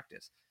much you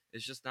practice.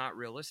 It's just not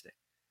realistic.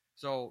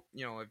 So,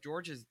 if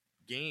George's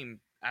game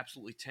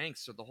absolutely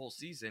tanks for the whole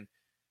season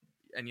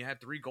and you had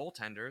 3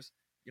 goaltenders,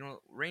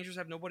 Rangers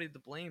have nobody to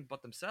blame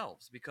but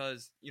themselves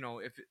because,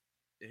 if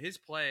his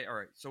play, all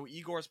right, so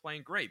Igor's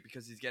playing great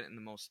because he's getting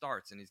the most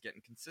starts and he's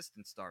getting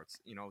consistent starts,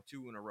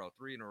 2 in a row,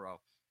 3 in a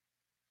row.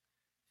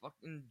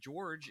 Fucking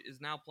George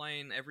is now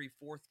playing every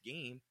 4th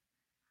game.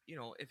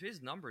 If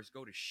his numbers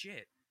go to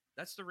shit,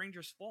 that's the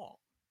Rangers'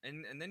 fault.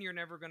 And then you're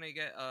never going to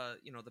get,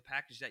 the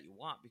package that you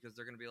want because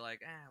they're going to be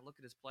like, look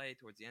at his play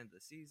towards the end of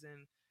the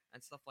season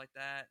and stuff like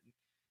that.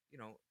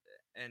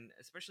 And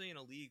especially in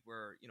a league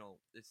where,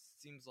 it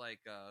seems like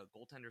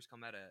goaltenders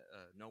come out of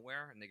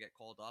nowhere and they get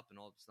called up and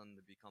all of a sudden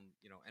they become,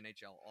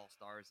 NHL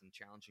All-Stars and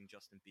challenging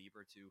Justin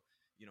Bieber to,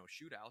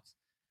 shootouts.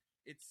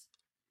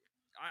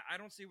 I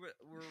don't see what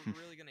we're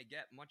really going to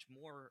get much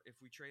more if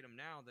we trade him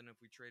now than if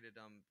we traded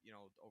him,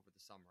 over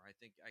the summer. I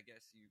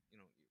guess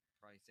you're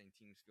probably saying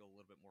teams feel a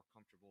little bit more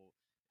comfortable,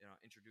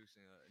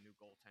 introducing a new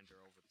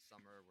goaltender over the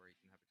summer where he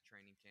can have a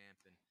training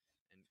camp and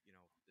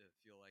feel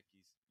like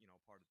he's,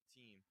 part of the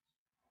team.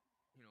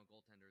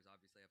 Goaltenders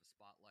obviously have a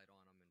spotlight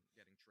on them, and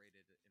getting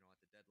traded, at the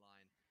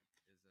deadline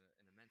is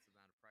an immense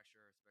amount of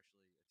pressure,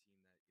 especially a team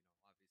that,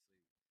 obviously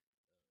is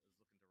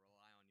looking to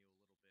rely on you a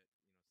little bit, since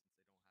they don't have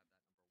that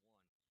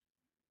number one.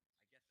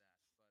 I get that, but at the end of the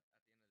day,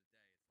 it's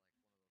like one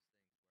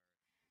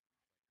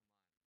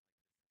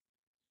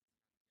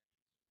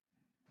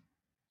of those things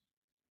where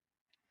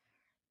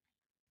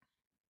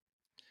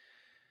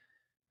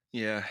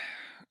Yeah.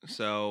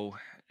 So,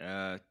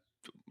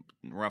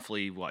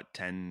 roughly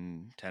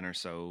 10 or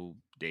so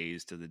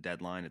days to the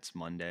deadline. It's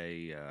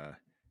Monday,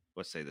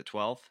 let's say the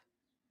 12th.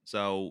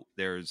 So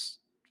it's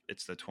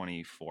the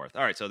 24th.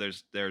 All right. So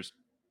there's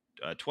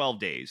 12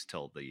 days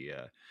till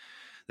the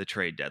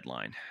trade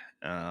deadline.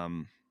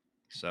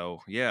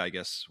 So yeah, I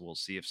guess we'll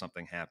see if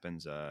something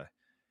happens. I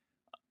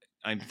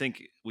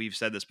think we've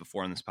said this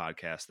before in this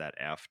podcast that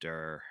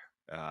after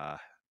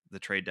the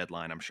trade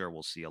deadline, I'm sure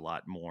we'll see a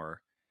lot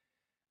more.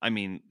 I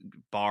mean,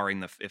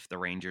 barring if the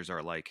Rangers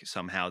are like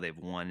somehow they've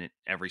won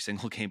every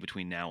single game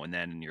between now and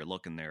then, and you're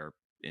looking there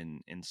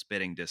in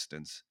spitting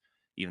distance,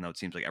 even though it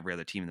seems like every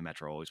other team in the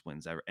Metro always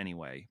wins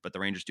anyway. But the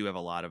Rangers do have a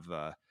lot of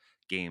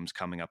games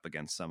coming up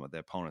against some of the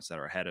opponents that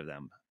are ahead of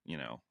them,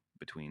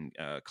 between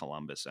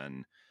Columbus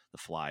and the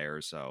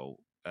Flyers, so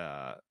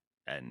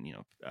and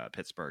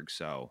Pittsburgh.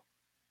 So,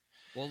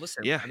 well,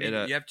 listen. Yeah,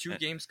 you have 2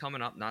 games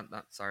coming up. Not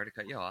sorry to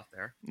cut you off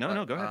there.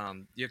 No, go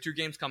ahead. You have 2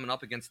 games coming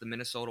up against the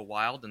Minnesota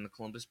Wild and the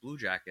Columbus Blue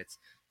Jackets.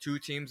 2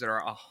 teams that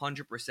are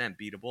 100%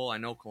 beatable. I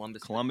know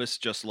Columbus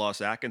just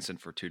lost Atkinson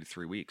for 2 to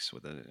 3 weeks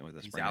with a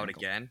he's sprained out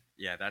ankle. again.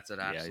 Yeah, that's an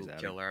absolute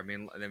killer. I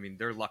mean,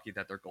 they're lucky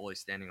that their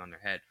goalie's standing on their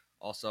head.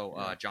 Also,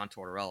 John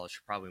Tortorella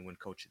should probably win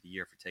Coach of the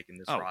Year for taking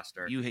this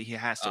roster. He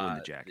has to win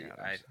the Jack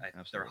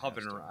Adams. They're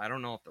hovering around. I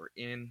don't know if they're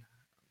in.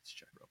 Let's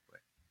check real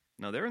quick.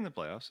 No, they're in the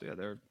playoffs. Yeah,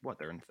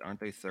 aren't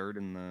they third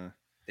in the?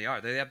 They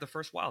are. They have the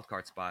first wild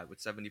card spot with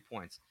 70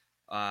 points.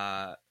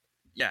 Yeah.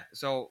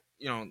 So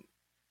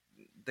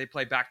they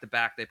play back to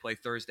back. They play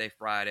Thursday,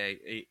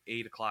 Friday,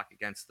 8 o'clock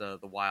against the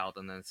Wild,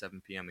 and then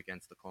 7 p.m.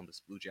 against the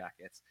Columbus Blue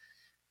Jackets.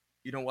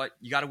 You know what?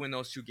 You got to win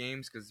those 2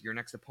 games because your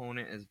next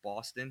opponent is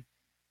Boston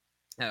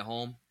at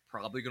home.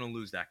 Probably going to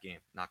lose that game.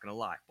 Not going to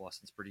lie.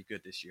 Boston's pretty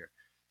good this year.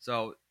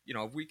 So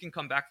if we can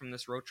come back from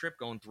this road trip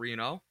going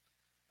 3-0.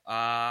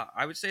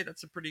 I would say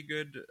that's a pretty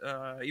good,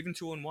 even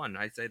 2-1.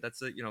 I'd say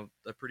that's a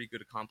pretty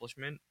good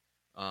accomplishment.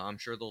 I'm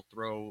sure they'll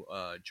throw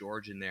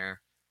George in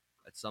there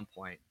at some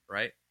point,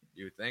 right?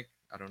 You would think.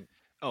 I don't.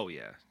 Oh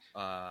yeah.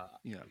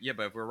 Yeah,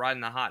 but if we're riding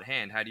the hot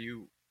hand, how do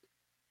you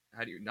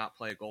not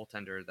play a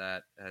goaltender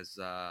that has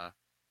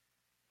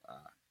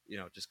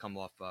just come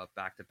off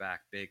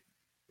back-to-back big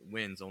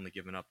wins, only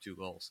giving up 2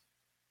 goals?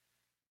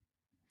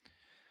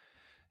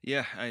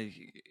 Yeah,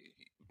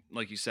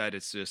 like you said,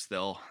 it's just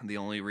the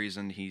only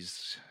reason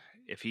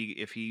if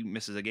he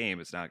misses a game,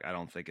 it's not. I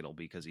don't think it'll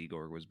be because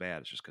Igor was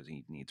bad. It's just because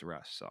he needs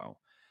rest. So,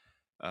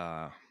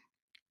 I'll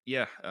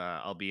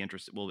be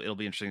interested. Well, it'll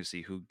be interesting to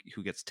see who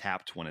gets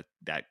tapped when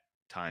that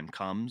time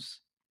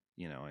comes.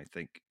 I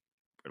think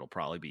it'll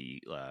probably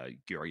be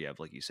Georgiev,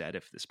 like you said,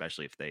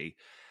 especially if they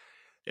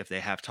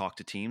have talked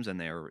to teams and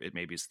there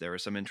is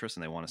some interest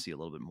and they want to see a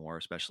little bit more,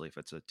 especially if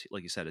it's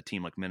like you said, a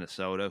team like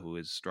Minnesota who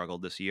has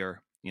struggled this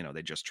year.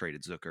 They just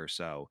traded Zucker,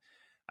 so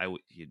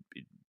it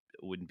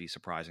wouldn't be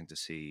surprising to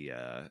see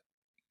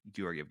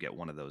Georgiev get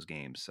one of those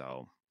games.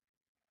 So,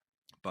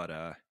 but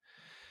I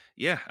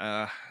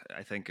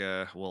think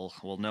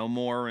we'll know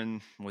more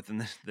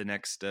within the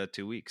next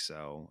 2 weeks.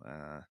 So,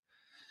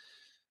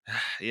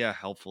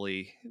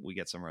 hopefully we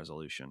get some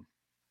resolution.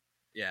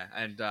 Yeah,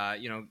 and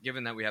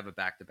given that we have a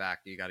back-to-back,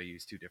 you got to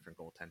use 2 different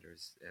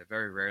goaltenders.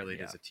 Very rarely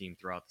does a team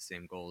throw out the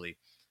same goalie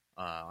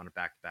on a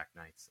back-to-back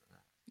nights.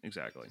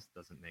 Exactly, it just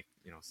doesn't make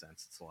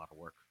sense. It's a lot of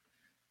work.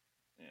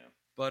 Yeah,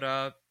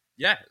 but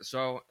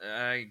So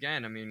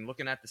again, I mean,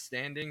 looking at the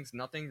standings,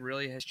 nothing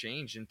really has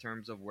changed in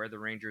terms of where the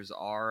Rangers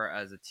are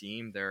as a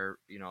team. They're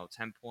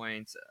 10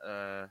 points,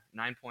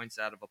 9 points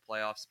out of a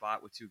playoff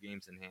spot with 2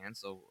 games in hand,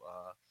 so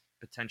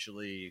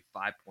potentially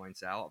 5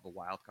 points out of a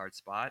wild card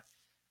spot.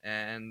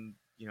 And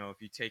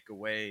if you take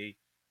away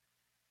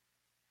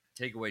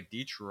take away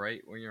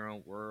Detroit,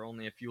 we're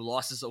only a few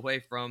losses away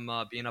from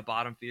being a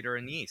bottom feeder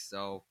in the East.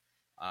 So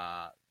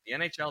the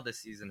NHL this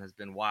season has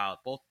been wild,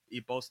 both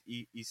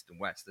East and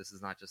West. This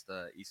is not just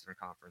a Eastern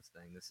Conference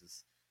thing. This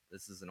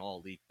is an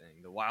all league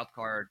thing. The wild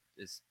card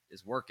is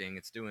working.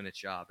 It's doing its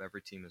job.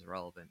 Every team is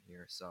relevant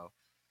here. So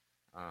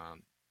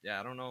yeah,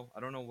 I don't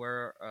know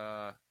where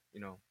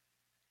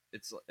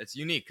it's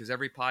unique because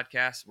every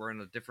podcast we're in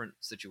a different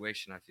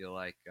situation, I feel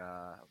like,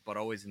 but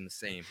always in the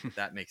same, if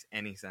that makes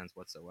any sense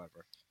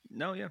whatsoever.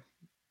 No, yeah.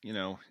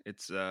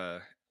 It's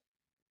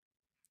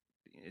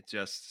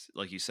just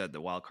like you said,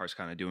 the wild card's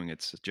kind of doing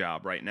its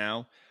job right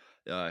now.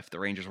 If the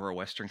Rangers were a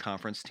Western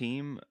Conference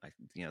team,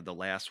 the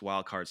last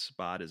wild card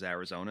spot is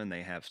Arizona, and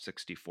they have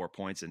 64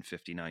 points in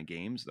 59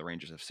 games. The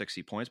Rangers have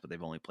 60 points, but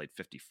they've only played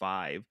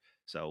 55.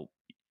 So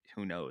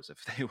who knows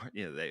if they were,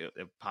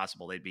 if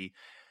possible, they'd be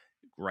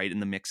right in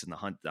the mix in the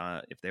hunt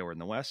if they were in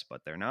the West,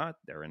 but they're not.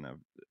 They're in a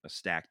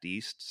stacked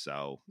East,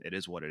 so it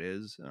is what it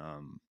is.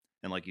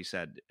 And like you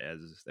said,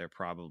 as they're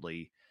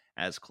probably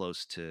as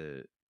close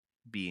to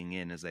being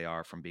in as they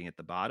are from being at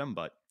the bottom,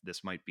 but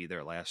this might be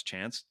their last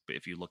chance. But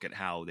if you look at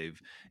how they've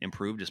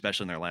improved,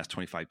 especially in their last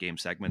 25 game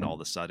segment, all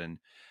of a sudden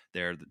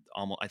they're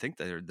I think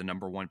they're the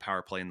number one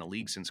power play in the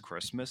league since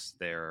Christmas.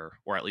 Or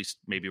at least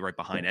maybe right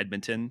behind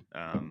Edmonton,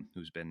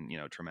 who's been,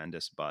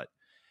 tremendous, but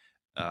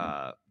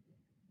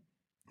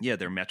yeah,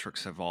 their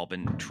metrics have all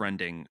been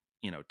trending,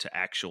 to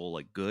actual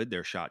like good.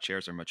 Their shot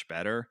shares are much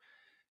better.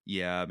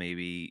 Yeah,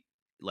 maybe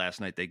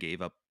last night they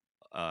gave up.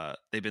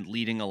 They've been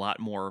leading a lot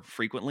more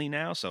frequently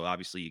now, so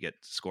obviously you get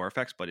score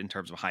effects. But in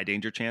terms of high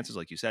danger chances,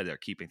 like you said, they're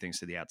keeping things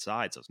to the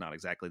outside, so it's not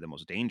exactly the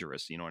most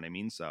dangerous. You know what I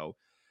mean? So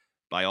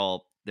by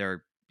all,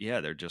 they're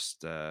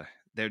just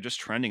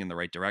trending in the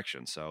right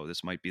direction. So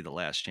this might be the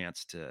last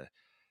chance to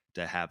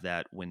have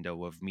that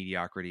window of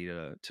mediocrity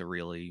to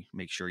really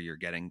make sure you're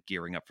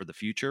gearing up for the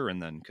future.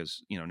 And then,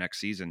 because, next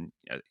season,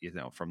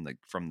 from the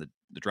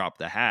drop of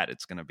the hat,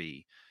 it's going to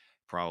be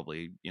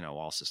probably,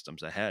 all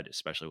systems ahead,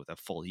 especially with a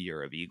full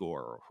year of Igor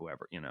or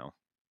whoever,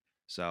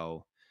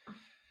 so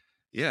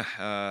yeah.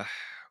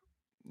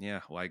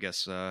 Well, I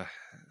guess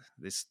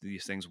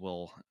these things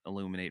will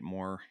illuminate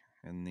more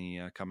in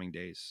the coming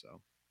days.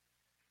 So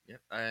yep.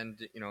 And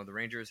the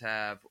Rangers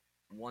have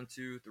 1,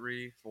 2,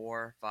 3,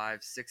 4,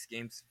 5, 6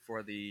 games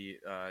for the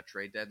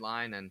trade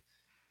deadline, and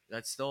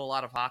that's still a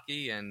lot of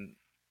hockey. And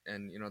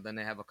then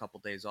they have a couple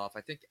days off.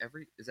 I think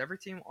every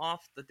team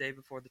off the day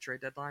before the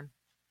trade deadline.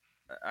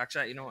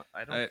 Actually,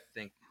 I don't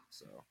think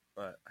so,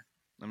 but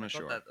I'm not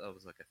sure. That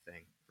was like a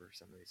thing for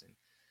some reason.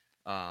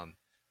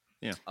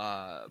 Yeah.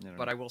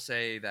 But I will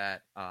say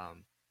that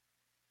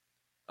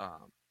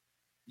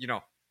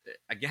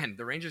again,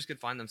 the Rangers could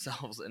find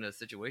themselves in a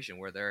situation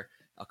where they're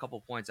a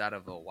couple points out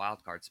of a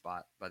wild card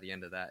spot by the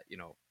end of that,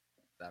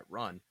 that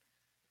run.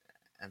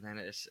 And then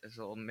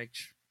it'll make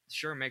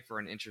for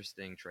an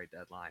interesting trade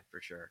deadline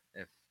for sure.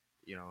 If,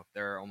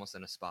 they're almost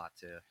in a spot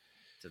to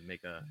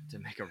make a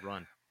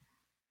run.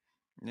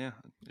 Yeah,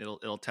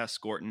 it'll test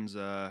Gorton's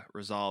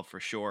resolve for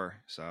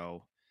sure.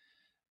 So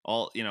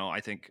I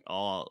think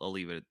I'll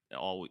leave it at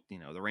all.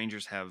 The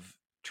Rangers have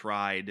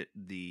tried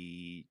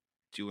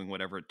doing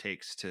whatever it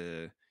takes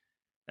to,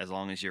 as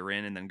long as you're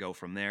in and then go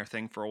from there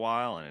thing for a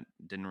while, and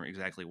it didn't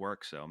exactly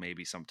work. So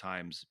maybe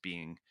sometimes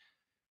being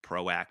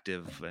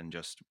proactive and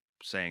just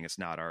saying it's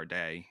not our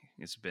day,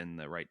 it's been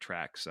the right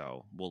track.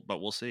 So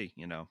we'll see.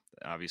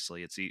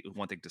 Obviously it's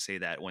one thing to say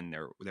that when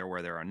they're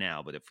where they are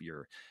now, but if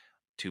you're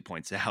 2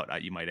 points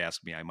out, you might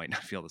ask me, I might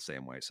not feel the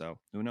same way. So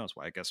who knows?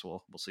 Well, I guess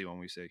we'll see when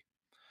we see.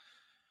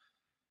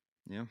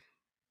 Yeah.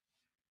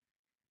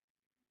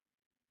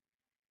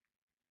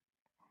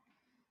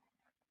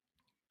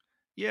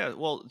 Yeah,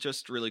 well,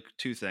 just really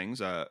two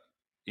things.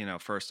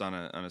 First on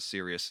a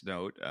serious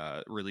note,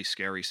 really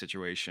scary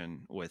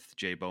situation with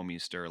Jay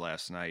Bouwmeester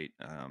last night,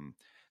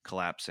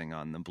 collapsing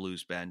on the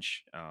Blues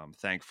bench.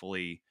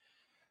 Thankfully,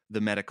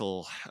 there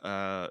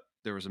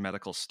was a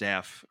medical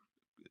staff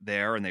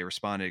there, and they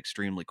responded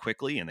extremely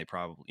quickly, and they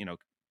probably,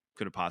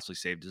 could have possibly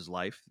saved his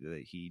life.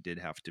 He did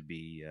have to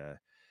be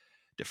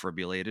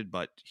defibrillated,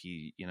 but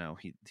he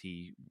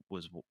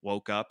was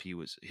woke up. It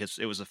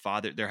was a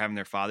father. They're having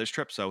their father's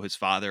trip, so his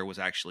father was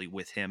actually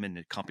with him and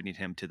accompanied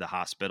him to the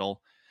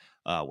hospital,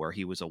 where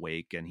he was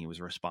awake and he was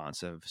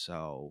responsive.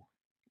 So,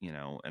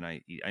 and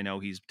I know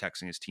he's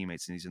texting his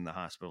teammates and he's in the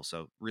hospital.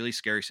 So really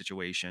scary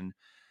situation.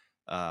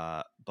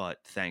 But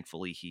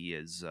thankfully he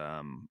is,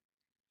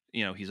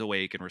 he's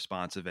awake and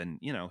responsive, and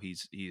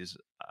he's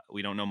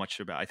we don't know much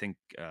about. I think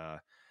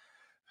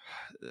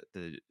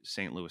the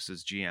St.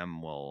 Louis's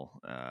GM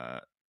will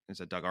is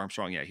it Doug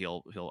Armstrong? Yeah,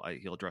 he'll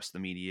address the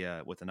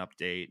media with an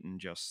update and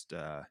just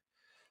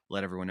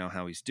let everyone know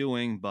how he's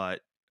doing.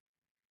 But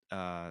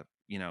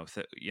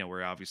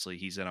we're obviously,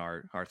 he's in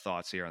our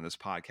thoughts here on this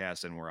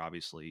podcast, and we're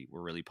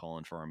really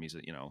pulling for him.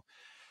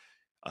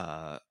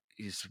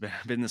 He's been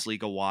in this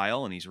league a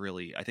while, and he's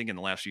really, I think in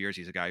the last few years,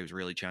 he's a guy who's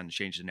really trying to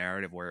change the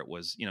narrative, where it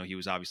was, he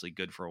was obviously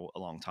good for a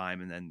long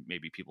time, and then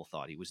maybe people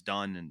thought he was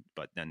done.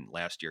 But then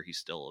last year, he's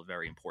still a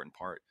very important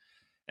part.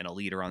 and a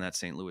leader on that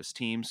St. Louis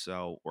team.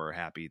 So we're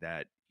happy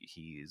that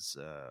he's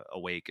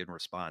awake and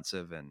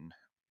responsive, and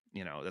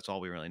that's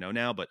all we really know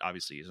now. But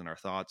obviously, he's in our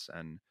thoughts,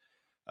 and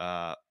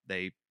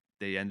they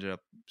ended up,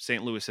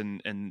 St. Louis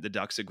and the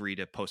Ducks agreed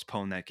to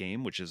postpone that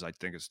game, which I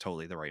think is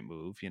totally the right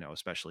move,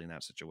 especially in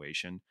that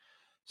situation.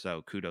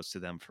 So kudos to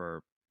them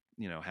for,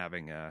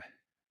 having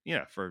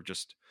for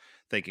just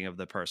thinking of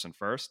the person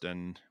first.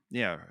 And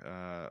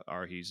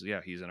he's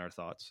in our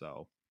thoughts.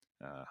 So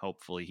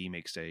hopefully he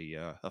makes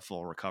a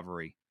full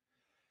recovery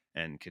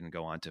and can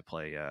go on to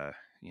play,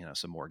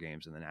 some more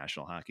games in the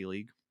National Hockey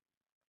League.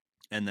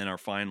 And then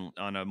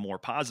on a more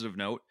positive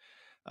note,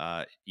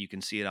 you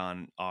can see it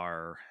on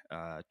our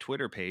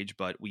Twitter page,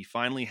 but we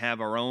finally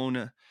have our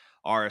own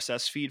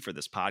RSS feed for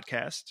this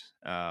podcast,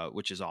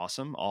 which is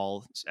awesome.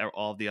 All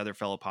of the other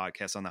fellow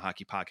podcasts on the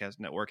Hockey Podcast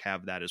Network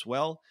have that as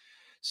well.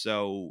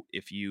 So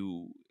if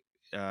you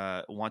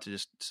want to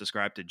just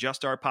subscribe to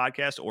just our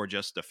podcast or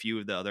just a few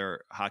of the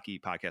other Hockey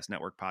Podcast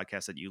Network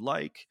podcasts that you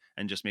like,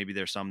 and just maybe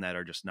there's some that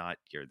are just not,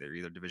 they're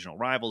either divisional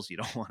rivals you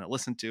don't want to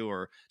listen to,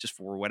 or just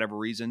for whatever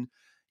reason,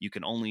 you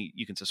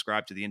can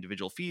subscribe to the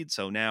individual feed.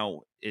 So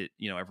now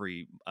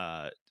every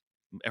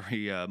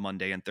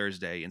Monday and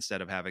Thursday,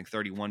 instead of having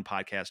 31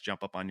 podcasts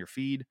jump up on your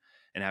feed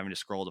and having to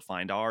scroll to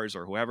find ours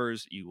or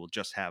whoever's, you will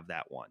just have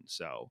that one.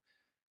 So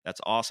that's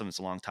awesome. It's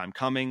a long time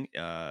coming.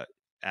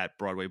 At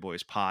Broadway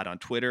Boys Pod on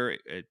Twitter,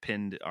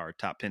 our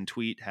top pinned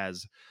tweet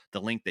has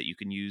the link that you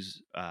can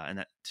use and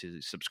that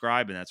to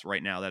subscribe. And that's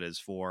right now, that is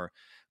for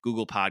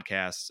Google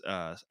Podcasts,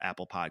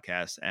 Apple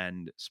Podcasts,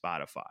 and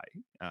Spotify.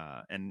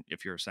 And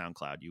if you're a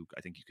SoundCloud,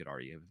 I think you could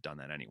already have done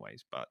that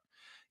anyways. But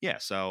yeah,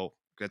 so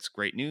that's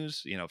great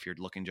news. If you're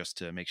looking just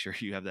to make sure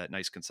you have that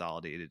nice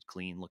consolidated,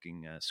 clean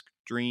looking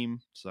stream.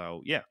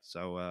 So yeah,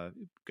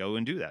 go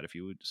and do that if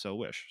you would so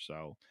wish.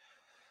 So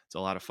it's a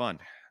lot of fun.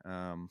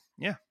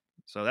 Yeah.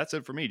 So that's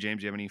it for me.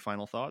 James, do you have any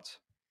final thoughts?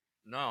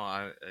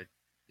 No,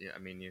 you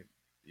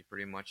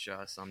pretty much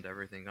summed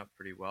everything up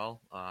pretty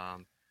well.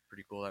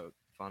 Pretty cool that we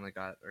finally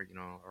got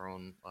our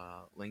own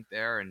link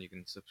there, and you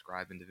can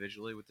subscribe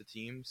individually with the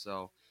team.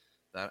 So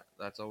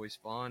that's always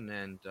fun,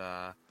 and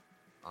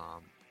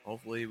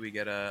hopefully we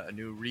get a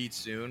new read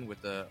soon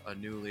with a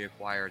newly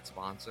acquired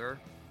sponsor.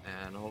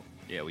 And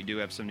we do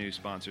have some new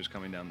sponsors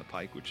coming down the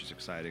pike, which is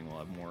exciting. We'll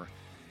have more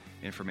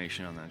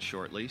information on that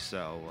shortly.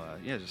 So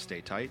just stay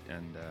tight,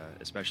 and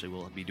especially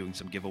we'll be doing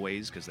some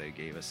giveaways because they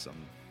gave us some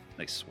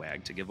nice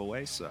swag to give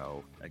away.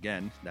 So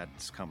again,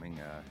 that's coming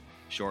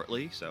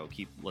shortly. So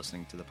keep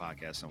listening to the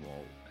podcast, and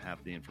we'll have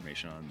the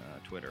information on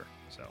Twitter.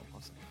 So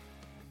awesome.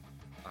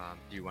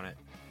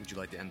 Would you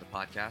like to end the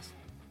podcast?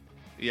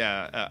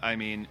 Yeah,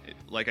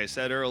 like I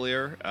said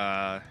earlier,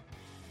 at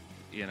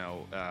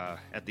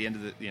the end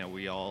of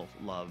we all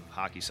love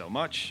hockey so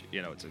much.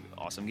 It's an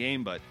awesome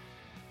game, but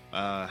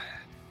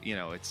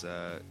it's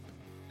at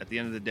the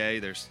end of the day,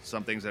 there's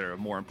some things that are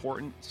more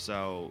important.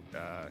 So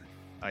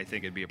I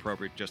think it'd be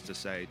appropriate just to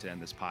say, to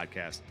end this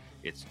podcast,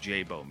 it's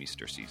J.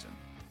 Bouwmeester season.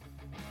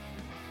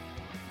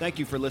 Thank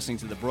you for listening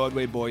to the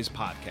Broadway Boys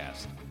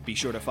Podcast. Be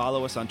sure to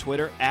follow us on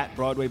Twitter at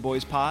Broadway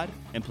Boys Pod,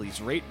 and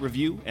please rate,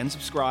 review, and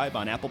subscribe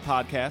on Apple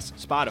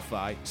Podcasts,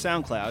 Spotify,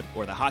 SoundCloud,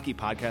 or the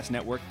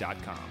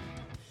HockeyPodcastNetwork.com.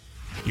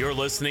 You're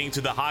listening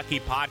to the Hockey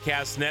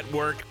Podcast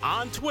Network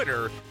on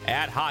Twitter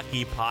at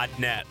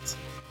HockeyPodNet.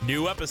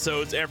 New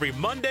episodes every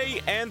Monday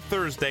and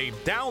Thursday.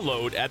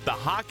 Download at the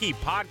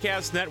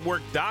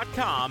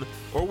HockeyPodcastNetwork.com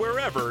or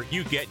wherever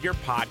you get your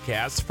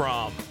podcasts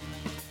from.